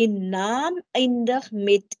die naam eindig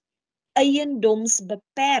met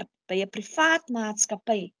eiendomsbeperk by 'n privaat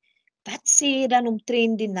maatskappy, wat sê jy dan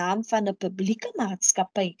omtrent die naam van 'n publieke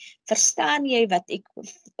maatskappy? Verstaan jy wat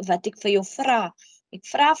ek vir jou vra? Ek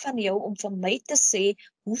vra van jou om vir my te sê,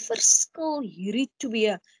 hoe verskil hierdie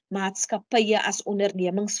twee maatskappye as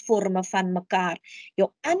ondernemingsvorme van mekaar?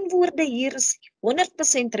 Jou antwoorde hier is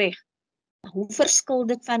 100% reg. Hoe verskil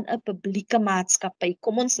dit van 'n publieke maatskappy?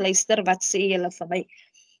 Kom ons luister, wat sê julle vir my?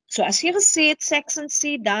 So as jy gesê het, Section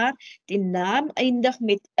C daar, die naam eindig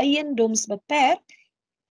met eiendomsbeperk,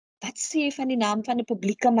 wat sê jy van die naam van 'n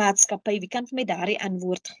publieke maatskappy? Wie kan vir my daardie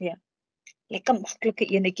antwoord gee? Lekker maklike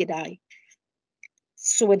enetjie daai.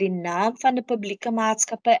 So die naam van 'n publieke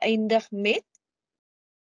maatskappy eindig met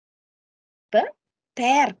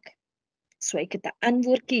beperk. So ek het 'n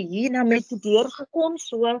antwoordjie hier na my toe deurgekom,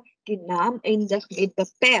 so die naam eindig met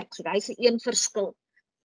beperk. So daai is 'n een verskil.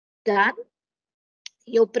 Dan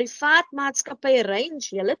jou privaat maatskappy Range,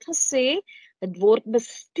 jy het gesê dit word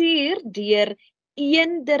bestuur deur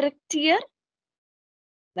een direkteur.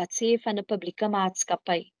 Wat sê jy van 'n publieke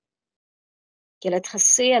maatskappy? Jy het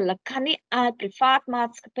gesê hulle kan nie aan privaat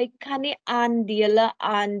maatskappy kan nie aandele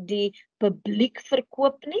aan die publiek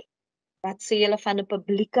verkoop nie. Wat sê julle van 'n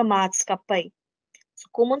publieke maatskappy? So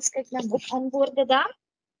kom ons kyk na wat antwoorde daar.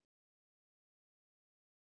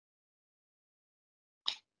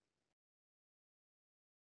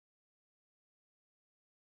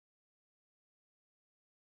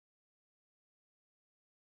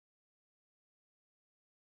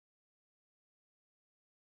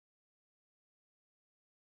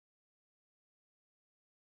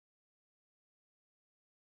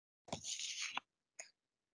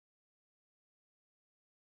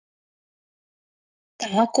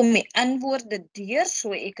 Daar kom my antwoorde deur,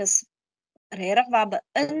 so ek is regtig waar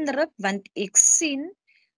beïndruk, want ek sien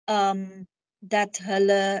dat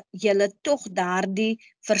julle tog daardie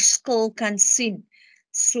verskil kan sien.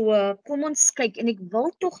 So kom ons kyk, en ek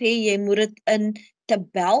wil tog hê jy moet dit in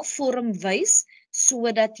tabelvorm wys,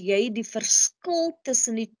 sodat jy die verskil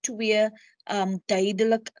tussen die twee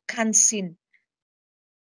duidelik kan sien.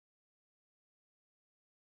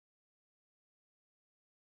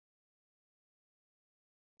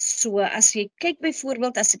 So as jy kyk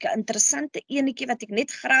byvoorbeeld, as ek 'n interessante enetjie wat ek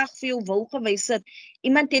net graag vir jou wil gewys het,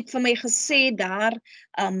 iemand het vir my gesê daar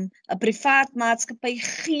 'n privaat maatskappy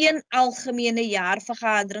geen algemene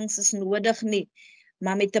jaarvergaderings is nodig nie,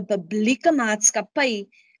 maar met 'n publieke maatskappy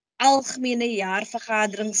algemene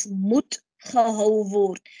jaarvergaderings moet gehou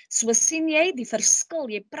word. So sien jy die verskil.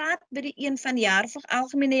 Jy praat by die een van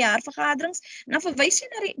algemene jaarvergaderings, en dan verwys jy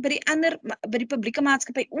na by die ander, by die publieke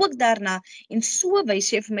maatskappy ook daarna, en so wys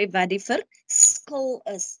jy vir my wat die verskil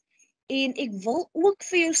is. En ek wil ook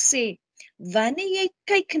vir jou sê, wanneer jy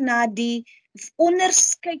kyk na die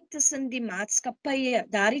onderskeid tussen die maatskappye,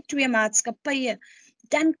 daardie twee maatskappye,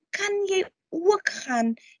 dan kan jy ook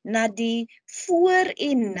gaan na die voor-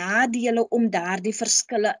 en nadele om daardie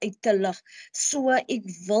verskille uit te lig. So ek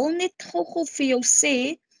wil net gou vir jou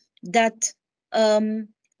sê dat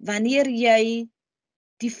wanneer jy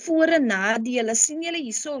die voor- en nadele, sien julle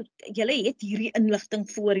hierso, julle het hierdie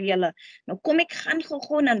inligting voor julle. Nou kom ek gaan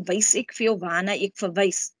gou en dan wys ek vir jou waarna ek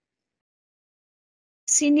verwys.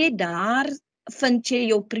 Sien jy daar vind jy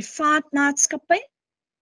jou privaat maatskappy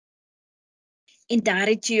en daar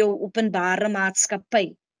het jy jou openbare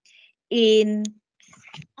maatskappy. En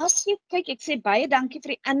as jy kyk, ek sê baie dankie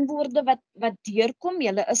vir die antwoorde wat deurkom.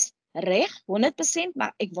 Julle is reg 100%,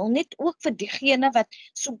 maar ek wil net ook vir diegene wat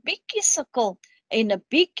so bietjie sukkel en 'n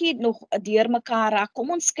bietjie nog deur mekaar raak.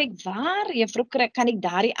 Kom ons kyk waar, juffrou, kan ek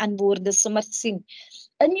daardie antwoorde sommer sien.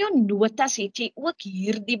 In jou notas het jy ook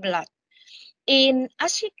hierdie blad. En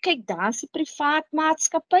as jy kyk, daar's die privaat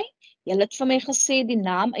maatskappy. Julle het vir my gesê die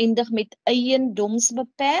naam eindig met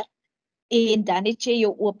eiendomsbeperk. En dan het jy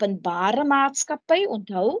jou openbare maatskappy,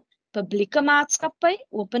 onthou, publieke maatskappy,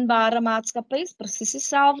 openbare maatskappy is presies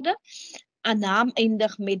dieselfde. 'n Naam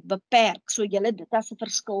eindig met beperk. So julle dit as 'n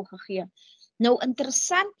verskil gegee. Nou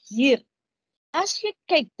interessant hier. As jy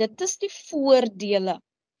kyk, dit is die voordele.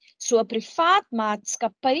 So 'n privaat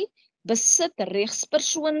maatskappy besit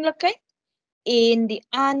regspersoonlikheid en die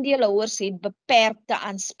aandeelhouers het beperkte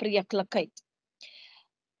aanspreeklikheid.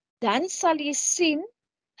 Dan sal jy sien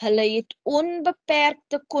hulle het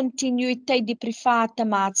onbeperkte kontinuïteit, die private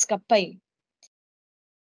maatskappy.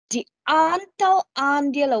 Die aantal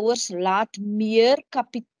aandeelhouers laat meer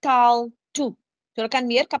kapitaal toe. So hulle kan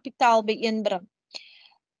meer kapitaal byeenbring.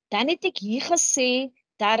 Dan het ek hier gesê,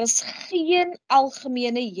 daar is geen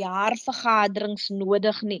algemene jaarvergaderings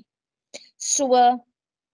nodig nie. So,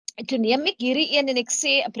 toe neem ek hierdie een en ek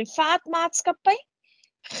sê, 'n privaat maatskappy,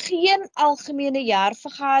 geen algemene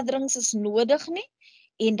jaarvergaderings is nodig nie.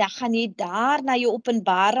 En dan gaan jy daar na jou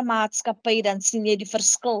openbare maatskappy, dan sien jy die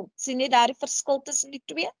verskil. Sien jy daar die verskil tussen die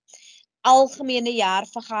twee? Algemene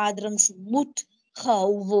jaarvergaderings moet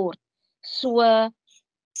gehou word. So,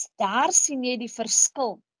 daar sien jy die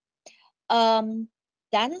verskil.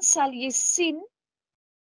 Dan sal jy sien,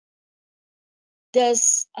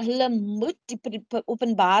 dus hulle moet, die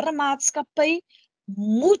openbare maatskappy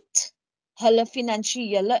moet hulle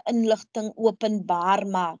finansiële inligting openbaar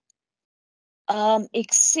maak.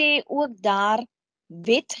 Ek sê ook daar,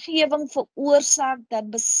 wetgewing veroorsaak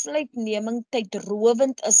dat besluitneming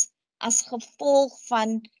tydrowend is as gevolg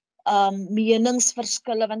van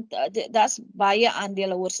meningsverskille, want daar's baie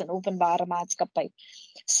aandeelhouers in openbare maatskappy.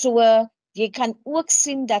 So, jy kan ook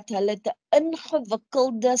sien dat hulle 'n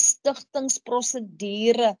ingewikkelde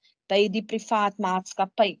stigtingsprosedure by die privaat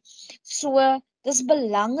maatskappy. So, dis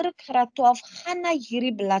belangrik, graad 12, gaan na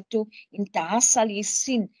hierdie blad toe en daar sal jy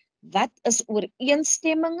sien wat is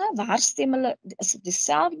ooreenstemminge, waar stem hulle, is dit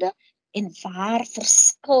dieselfde en waar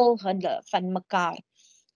verskil hulle van mekaar.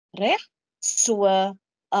 Reg? So,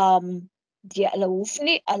 hulle hoef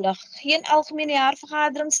nie, hulle geen algemene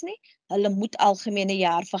jaarvergaderings nie, hulle moet algemene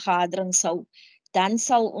jaarvergaderings hou. Dan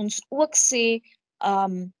sal ons ook sê,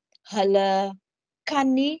 hulle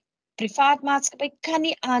kan nie, privaat maatskappy kan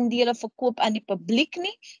nie aandele verkoop aan die publiek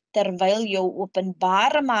nie, terwyl jou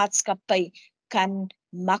openbare maatskappy kan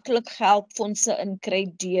maklik geldfondse inkry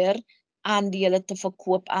deur aandele te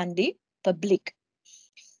verkoop aan die publiek.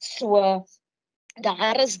 So,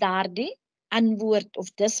 daar is daardie antwoord,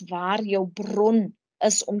 of dis waar jou bron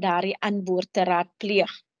is om daardie antwoord te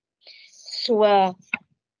raadpleeg. So,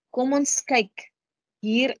 kom ons kyk.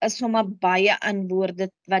 Hier is sommer baie antwoorde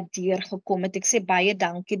wat deurgekom het. Ek sê baie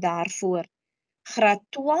dankie daarvoor. Graad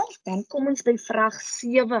 12, dan kom ons by vraag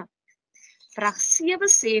 7. Vraag 7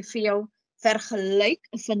 sê vir jou, vergelyk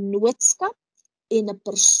 'n vennootskap en 'n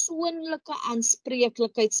persoonlike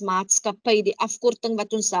aanspreeklikheidsmaatskappy, die afkorting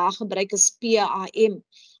wat ons daar gebruik is PAM,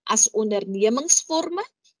 as ondernemingsvorme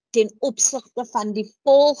ten opsigte van die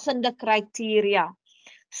volgende kriteria.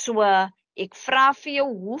 So, ek vra vir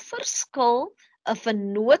jou, hoe verskil 'n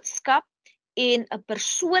vennootskap en 'n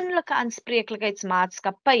persoonlike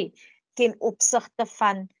aanspreeklikheidsmaatskappy ten opsigte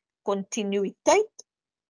van kontinuïteit?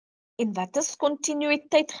 En wat is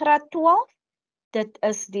kontinuïteit, graad 12? Dit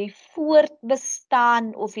is die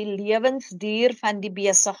voortbestaan of die lewensduur van die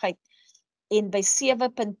besigheid. En by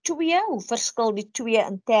 7.2, hoe verskil die twee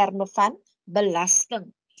in terme van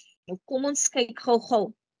belasting? Nou kom ons kyk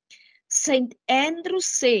gou-gou. St. Andrew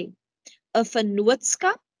sê, 'n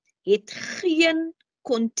vennootskap het geen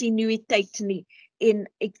kontinuïteit nie. En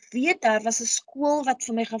ek weet daar was 'n skool wat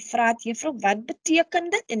vir my gevra het, juffrou, wat beteken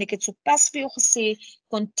dit? En ek het sopas vir jou gesê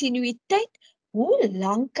kontinuïteit. Hoe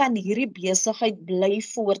lank kan hierdie besigheid bly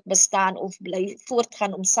voortbestaan of bly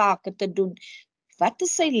voortgaan om sake te doen? Wat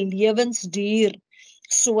is sy lewensduur?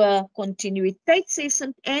 So kontinuïteit sê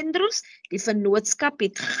St. Andrews, die vennootskap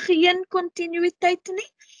het geen kontinuïteit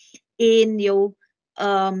nie en jou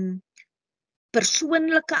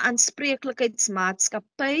persoonlike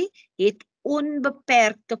aanspreeklikheidsmaatskappy het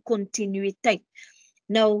onbeperkte kontinuïteit.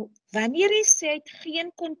 Nou, wanneer jy sê hy het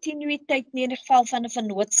geen kontinuïteit nie in die geval van 'n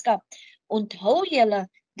vennootskap, onthou julle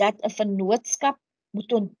dat 'n vennootskap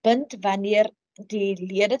moet ontbind wanneer die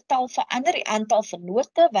ledetal verander, die aantal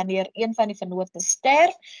vennote, wanneer een van die vennote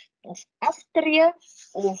sterf of aftree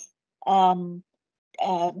of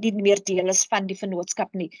nie meer deel is van die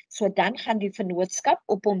vennootskap nie. So dan gaan die vennootskap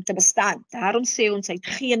op hom te bestaan. Daarom sê ons hy het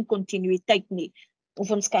geen kontinuïteit nie.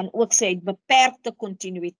 Of ons kan ook sê hy het beperkte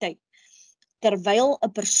kontinuïteit. Terwyl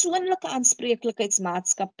 'n persoonlike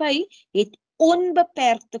aanspreeklikheidsmaatskappy het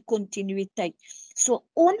onbeperkte kontinuïteit. So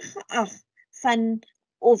ongeag van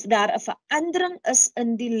of daar 'n verandering is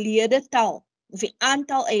in die ledetal of die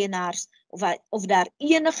aantal eienaars of daar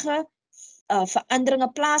enige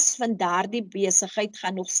veranderinge plaasvind, daardie besigheid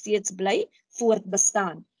gaan nog steeds bly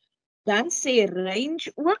voortbestaan. Dan sê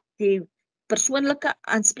Range ook die persoonlike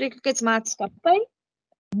aanspreeklikheidsmaatskappy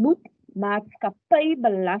moet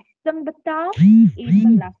maatskappybelasting betaal en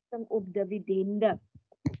belasting op dividende.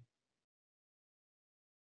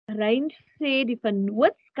 Range sê die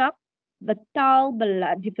vennootskap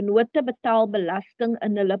die vennote betaal belasting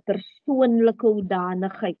in hulle persoonlike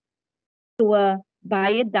hoedanigheid. So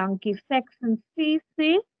baie dankie. Section C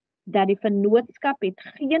sê dat die vennootskap het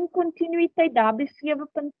geen kontinuïteit daar by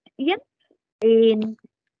 7.1 en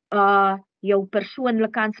jou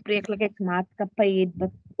persoonlike aanspreeklikheidsmaatskappy het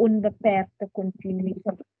onbeperkte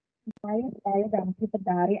kontinuïteit. Baie dankie vir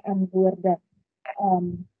daardie antwoorde.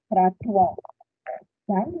 Graad 12.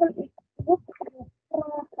 Dan wil ek ook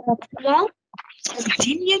graag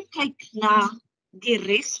indien jy kyk na die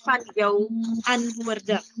res van jou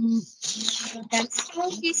antwoorde, dan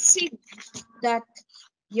sal jy sien dat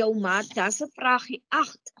jou maat, daar's 'n vraagie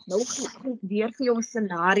 8, nou gee weer vir jou 'n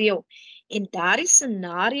scenario, en daardie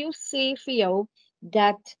scenario sê vir jou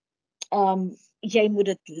dat jy moet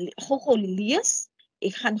dit gou-gou lees.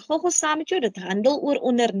 Ek gaan gou-gou saam met jou, dit handel oor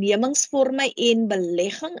ondernemingsvorme en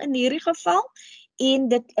belegging in hierdie geval, en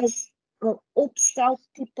dit is 'n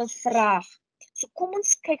opsteltipe vraag. So kom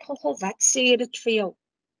ons kyk gou-gou wat sê dit vir jou.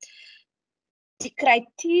 Die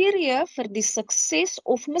kriteria vir die sukses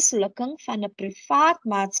of mislukking van 'n privaat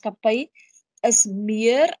maatskappy is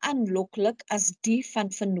meer aanloklik as die van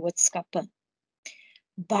vennootskappe.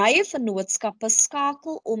 Baie vennootskappe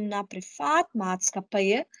skakel om na privaat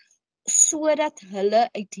maatskappye sodat hulle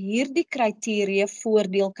uit hierdie kriteria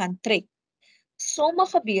voordeel kan trek.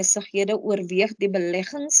 Sommige besighede oorweeg die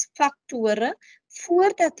beleggingsfaktore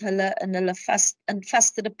voordat hulle in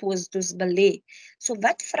vaste deposito's belê. So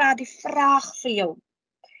wat vra die vraag vir jou?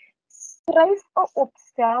 Skryf 'n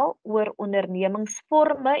opstel oor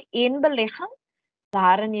ondernemingsvorme en belegging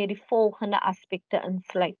waarin jy die volgende aspekte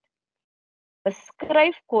insluit.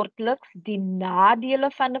 Beskryf kortliks die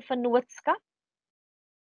nadele van 'n vennootskap.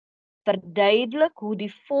 Verduidelik hoe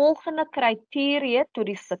die volgende kriteria tot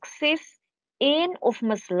die sukses en of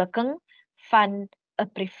mislukking van 'n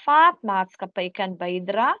privaat maatskappy kan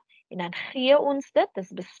bydra, en dan gee ons dit,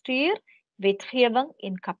 dis bestuur, wetgewing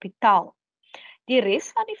en kapitaal. Die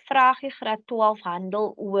res van die vraagie graad 12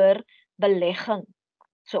 handel oor belegging.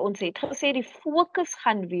 So ons het gesê die fokus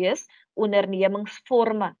gaan wees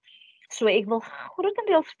ondernemingsvorme. So ek wil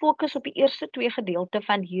grootendeels fokus op die eerste 2 gedeelte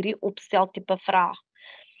van hierdie opsteltipe vraag.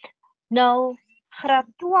 Nou, graad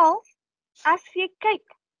 12, as jy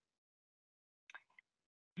kyk,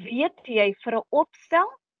 weet jy vir 'n opstel,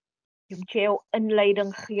 jy moet jou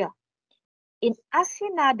inleiding gee. En as jy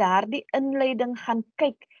na daardie inleiding gaan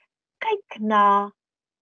kyk na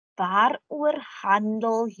waaroor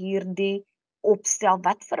handel hierdie opstel,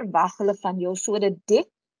 wat verwag hulle van jou, so dit dek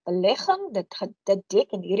belegging, dit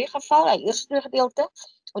dek in hierdie geval, die eerste gedeelte,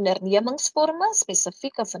 ondernemingsvorme,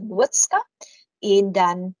 spesifieke vennootskap, en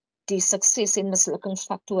dan die sukses en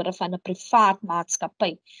mislukkingsfaktore van 'n privaat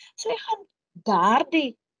maatskappy. So jy gaan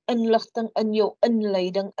daardie inligting in jou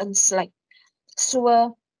inleiding insluit.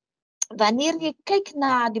 So wanneer jy kyk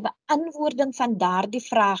na die beantwoording van daardie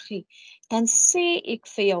vraagie, dan sê ek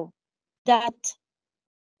vir jou dat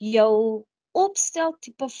jou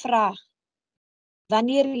opsteltipe vraag,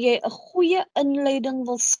 wanneer jy 'n goeie inleiding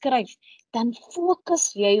wil skryf, dan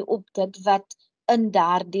fokus jy op dit wat in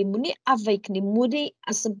daardie, moenie afwyk nie, moenie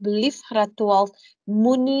asseblief graad 12,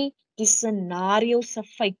 moenie die scenario se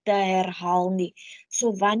feite herhaal nie.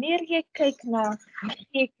 So wanneer jy kyk na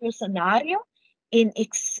die scenario en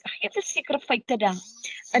ek gee 'n sekere feite daar.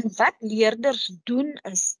 En wat leerders doen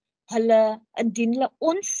is, indien hulle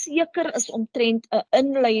onseker is omtrent 'n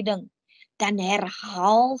inleiding, dan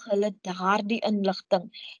herhaal hulle daardie inligting.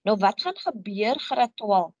 Nou wat gaan gebeur graad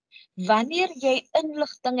 12? Wanneer jy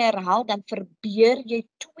inligting herhaal, dan verbeur jy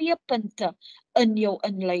 2 punte in jou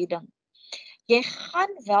inleiding. Jy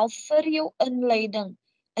gaan wel vir jou inleiding,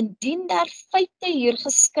 indien daar feite hier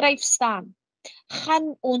geskryf staan,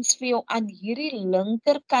 gaan ons vir jou aan hierdie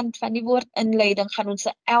linkerkant van die woord inleiding, gaan ons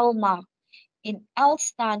 'n L maak. En L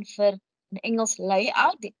staan vir, in Engels,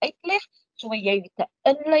 layout, die uitleg. So jy het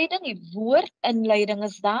 'n inleiding, die woord inleiding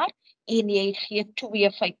is daar, en jy gee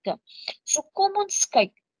 2 feite. So kom ons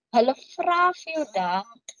kyk, hulle vra vir jou daar,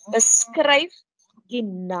 beskryf die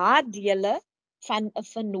nadele van 'n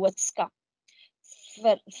vennootskap.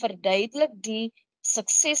 Verduidelik die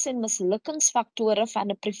sukses en mislukkingsfaktore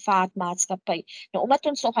van 'n privaat maatskappy. Nou omdat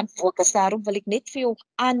ons nog gaan fokus daarop, wil ek net vir jou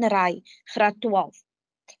aanraai, graad 12.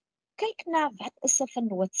 Kyk na wat is 'n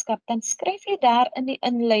vennootskap, dan skryf jy daar in die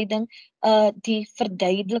inleiding die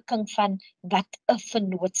verduideliking van wat 'n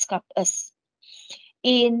vennootskap is.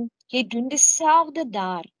 En jy doen dieselfde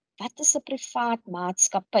daar, wat is 'n privaat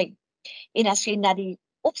maatskappy? En as jy na die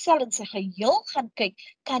opstel in sy geheel gaan kyk,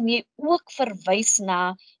 kan jy ook verwys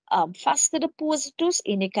na vaste deposito's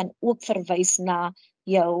en jy kan ook verwys na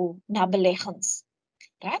beleggings.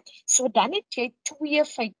 Right? So dan het jy 2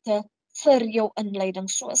 feite vir jou inleiding.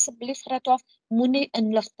 So asseblief graad 12, moenie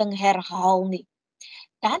inligting herhaal nie.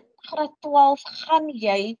 Dan graad 12 gaan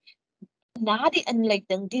jy na die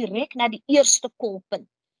inleiding direk na die eerste kolpunt.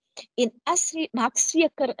 En as jy maak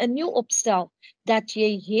seker in jou opstel dat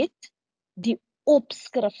jy het die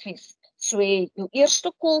opskrifies. So jou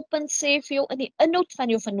eerste kolpunt sê vir jou in die inhoud van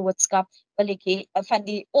jou vennootskap wil ek hê, van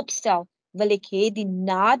die opstel wil ek hê die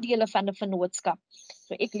nadele van 'n vennootskap.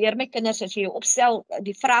 So ek leer my kinders, as jy jou opstel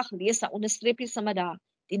die vraag lees, dan onderstreep jy sommer daar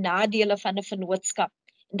die nadele van 'n vennootskap.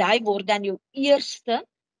 En daai word dan jou eerste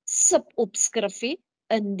subopskrifie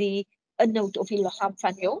in die inhoud of die liggaam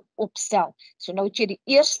van jou opstel. So nou het jy die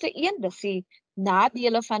eerste een, dis die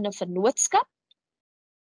nadele van 'n vennootskap.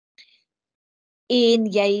 En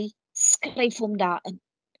jy skryf hom daarin.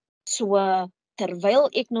 So terwyl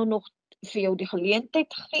ek nou nog vir jou die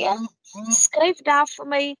geleentheid gee, skryf daar vir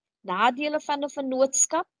my nadele van 'n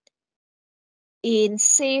vennootskap en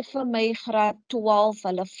sê vir my graad 12,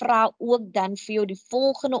 hulle vra ook dan vir jou die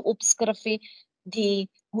volgende opskrifie,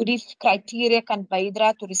 hoe die kriteria kan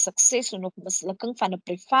bydra tot die sukses en of mislukking van 'n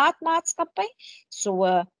privaat maatskappy.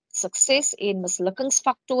 So sukses en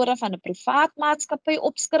mislukkingsfaktore van 'n privaat maatskappy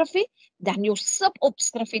opskrifie, dan jou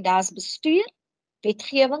subopskrifie, daar's bestuur,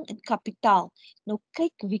 wetgewing en kapitaal. Nou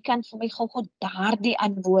kyk, wie kan vir my gou daardie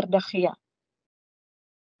antwoorde gee?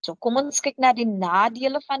 So kom ons kyk na die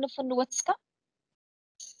nadele van 'n vennootskap.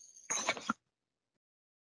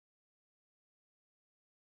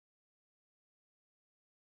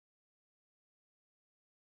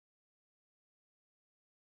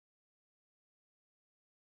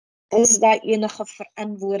 Is daar enige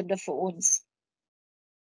verantwoorde vir ons?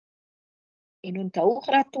 En onthou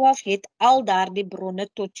graad 12, jy het al daardie bronne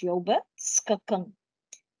tot jou beskikking.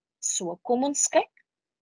 So kom ons kyk.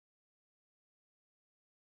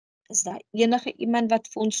 Is daar enige iemand wat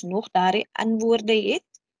vir ons nog daardie antwoorde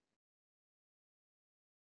het?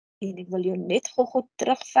 En ek wil jou net gou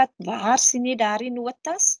terugvat, waar sien jy daardie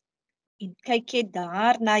notas? En kyk jy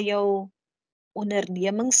daar na jou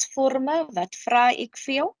ondernemingsvorme, wat vra ek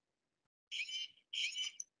vir jou?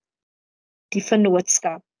 Die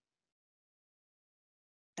vennootskap.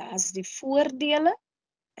 Daar is die voordele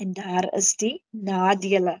en daar is die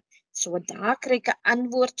nadele. So daar kry ek 'n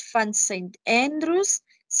antwoord van St. Andrews.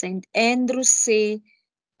 St. Andrews sê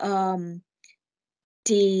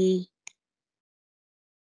die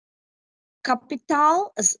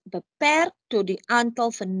kapitaal is beperk tot die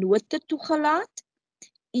aantal vennote toegelaat.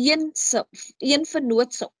 Een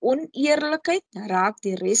vennoot se oneerlikheid raak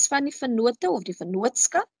die res van die vennote of die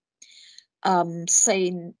vennootskap.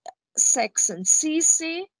 Section C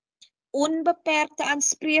sê onbeperkte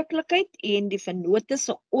aanspreeklikheid en die vennote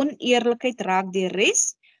se oneerlikheid raak die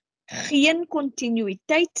res. Geen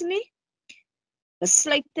kontinuïteit nie.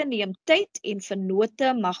 Besluite neem tyd en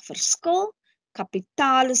vennote mag verskil.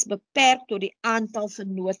 Kapitaal is beperk tot die aantal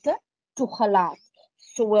vennote toegelaat.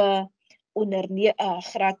 So onder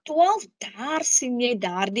graad 12, daar sien jy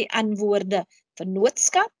daardie antwoorde.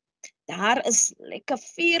 Vennootskap, daar is lekker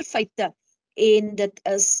 4 feite en dit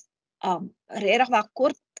is regtig waar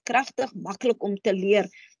kort, kragtig, maklik om te leer.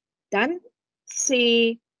 Dan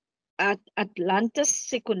sê Atlantis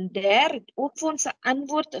sekondêr het ook vir ons 'n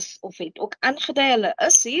antwoord is of het ook aangedui hulle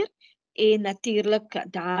is hier en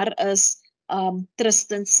natuurlik daar is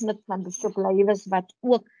Tristan Smit van Besigheidsgeleenthede wat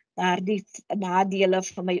ook daardie nadele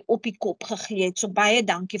vir my op die kop gegee het. So baie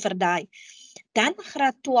dankie vir daai. Dan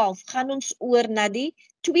graad 12 gaan ons oor na die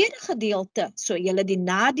tweede gedeelte. So julle die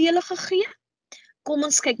nadele gegee. Kom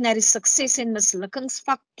ons kyk na die sukses en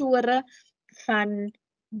mislukkingsfaktore van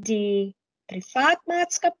die privaat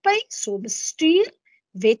maatskappy, so bestuur,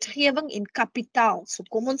 wetgewing en kapitaal. So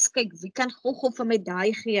kom ons kyk, wie kan gou vir my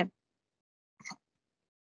daai gee?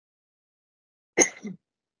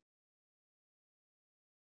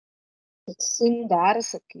 Ek sien daar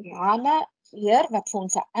is 'n Kiana hier wat vir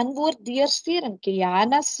ons 'n antwoord deurstuur en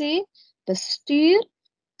Kiana sê bestuur,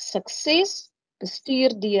 sukses,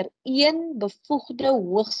 bestuur deur een bevoegde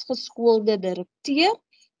hoogsgeskoolde direkteur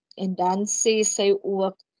en dan sê sy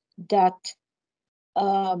ook dat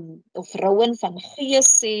of Rowan van G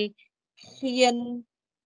sê geen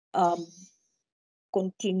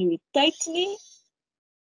kontinuïteit nie.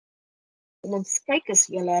 En ons kyk as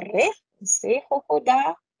julle reg, sê gou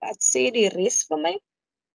daar, wat sê die res vir my?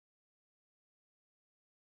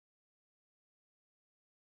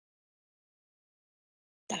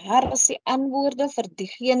 Daar is die antwoorde vir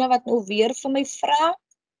diegene wat nou weer vir my vra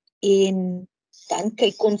en dan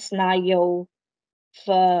kyk ons na jou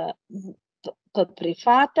vir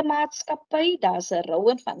private maatskappy. Daar's 'n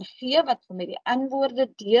Rowan van G wat vir my die antwoorde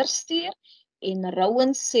deurstuur en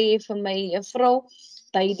Rowan sê vir my juffrou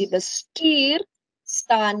by die bestuur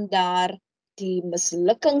staan daar die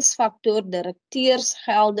mislukkingsfaktor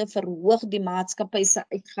direkteursgelde verhoog die maatskappy se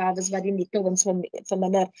uitgawes wat die nettowins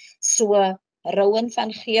verminder. So Rowan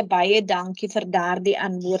van G, baie dankie vir daardie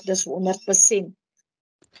antwoord, dis 100%.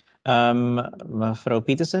 Mevrou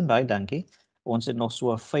Petersen, baie dankie. Ons het nog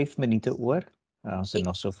so 5 minute oor. Ons het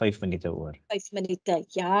nog so 5 minute oor. 5 minute,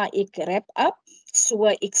 ja, ek wrap up. So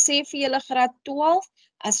ek sê vir julle graad 12,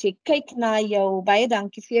 as jy kyk na jou, baie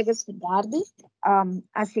dankie Vegas vir daardie.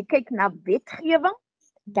 As jy kyk na wetgewing,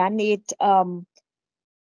 dan het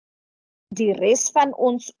die res van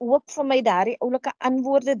ons ook vir my daardie oulike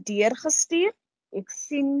antwoorde deurgestuur. Ek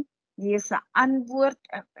sien hier is 'n antwoord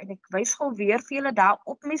en ek wys gou weer vir julle daar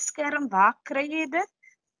op my skerm, waar kry jy dit?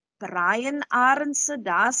 Brian Arendse,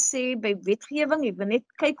 daar sê by wetgewing, ek wil net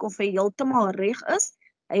kyk of hy heeltemal reg is.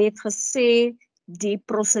 Hy het gesê die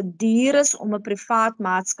prosedures om 'n privaat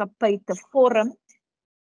maatskappy te vorm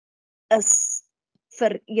is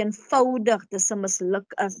vereenvoudig. Dis 'n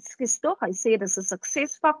hy sê dis 'n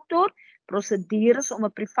suksesfaktor. Prosedures om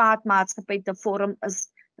 'n privaat maatskappy te vorm is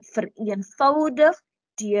vereenvoudig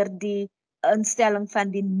deur die instelling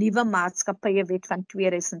van die nuwe maatskappywet van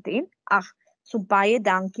 2008. So baie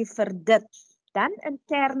dankie vir dit. Dan in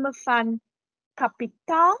terme van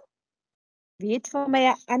kapitaal, weet vir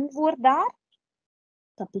my 'n antwoord daar?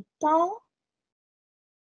 Kapitaal,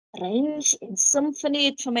 Range en Symphony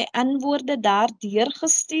het vir my antwoorde daar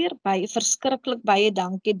deurgestuur. Baie verskriklik baie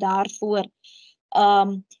dankie daarvoor.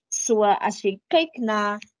 So as jy kyk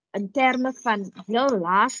na in terme van heel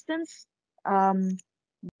laastens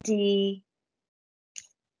die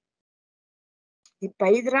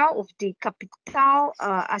bydra of die kapitaal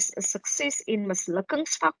as 'n sukses en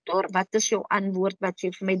mislukkingsfaktor, wat is jou antwoord wat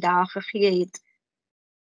jy vir my daar gegee het?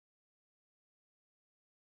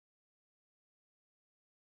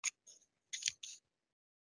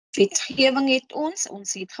 Wetgewing het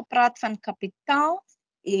ons het gepraat van kapitaal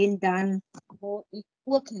en dan wil ek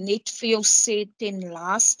ook net vir jou sê ten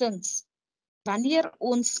laastens, wanneer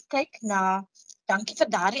ons kyk na, dankie vir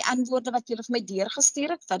daardie antwoorde wat julle vir my deurgestuur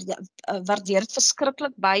het, waardeer dit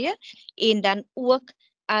verskriklik baie, en dan ook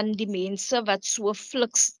aan die mense wat so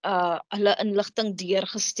fliks hulle inligting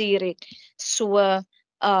deurgestuur het. So,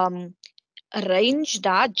 Range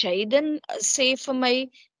daar, Jaden sê vir my,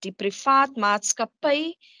 die privaat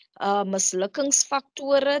maatskappy,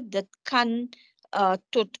 mislukkingsfaktore, dit kan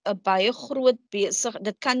tot 'n baie groot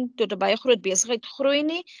besigheid groei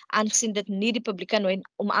nie, aangesien dit nie die publieke nooi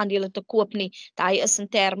om aandele te koop nie. Daai is in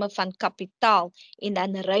terme van kapitaal. En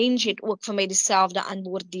dan Range het ook vir my dieselfde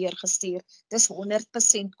antwoord deurgestuur. Dis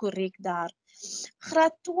 100% korrek daar.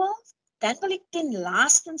 Graad 12, dan wil ek ten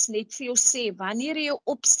laastens net vir jou sê, wanneer jy jou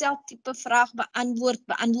opstel tipe vraag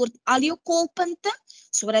beantwoord al jou kolpunte,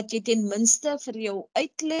 sodat jy ten minste vir jou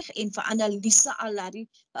uitleg en vir analise al die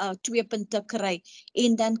 2 punte kry.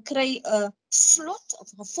 En dan kry 'n slot of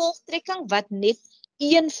gevolgtrekking wat net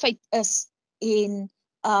een feit is. En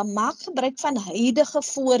Maak gebruik van huidige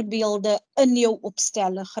voorbeelde in jou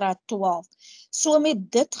opstelle graad 12. So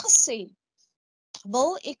met dit gesê,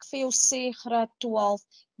 wil ek vir jou sê graad 12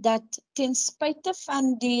 dat ten spyte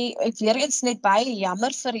van die, ek weer eens net baie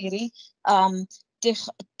jammer vir hierdie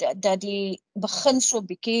dat die begin so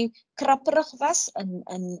bietjie krapperig was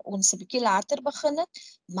in ons 'n bietjie later begin het,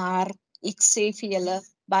 maar ek sê vir julle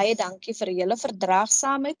baie dankie vir julle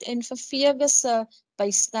verdraagsaamheid en vir Fewe se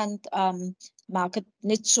bystand maak dit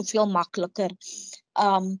net soveel makliker.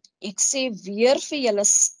 Ek sê weer vir julle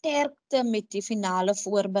sterkte met die finale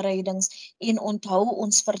voorbereidings en onthou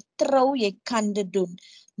ons vertrou jy kan dit doen.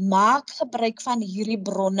 Maak gebruik van hierdie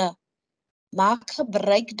bronne. Maak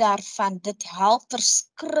gebruik daarvan. Dit help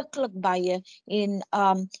verskriklik baie en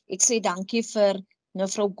ek sê dankie vir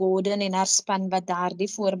mevrou Gordon en haar span wat daardie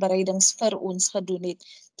voorbereidings vir ons gedoen het.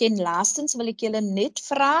 Ten laastens wil ek julle net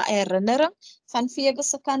vra herinnering van Fewe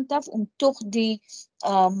se kant af om tog die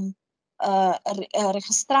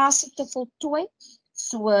registrasie te voltooi.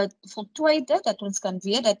 So voltooi dit dat ons kan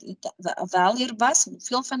weet dat u wel hier was,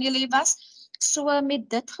 hoeveel van julle hier was. So met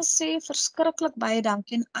dit gesê, verskriklik baie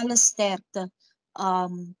dankie en alle sterkte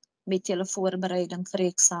met julle voorbereiding vir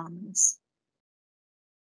eksamens.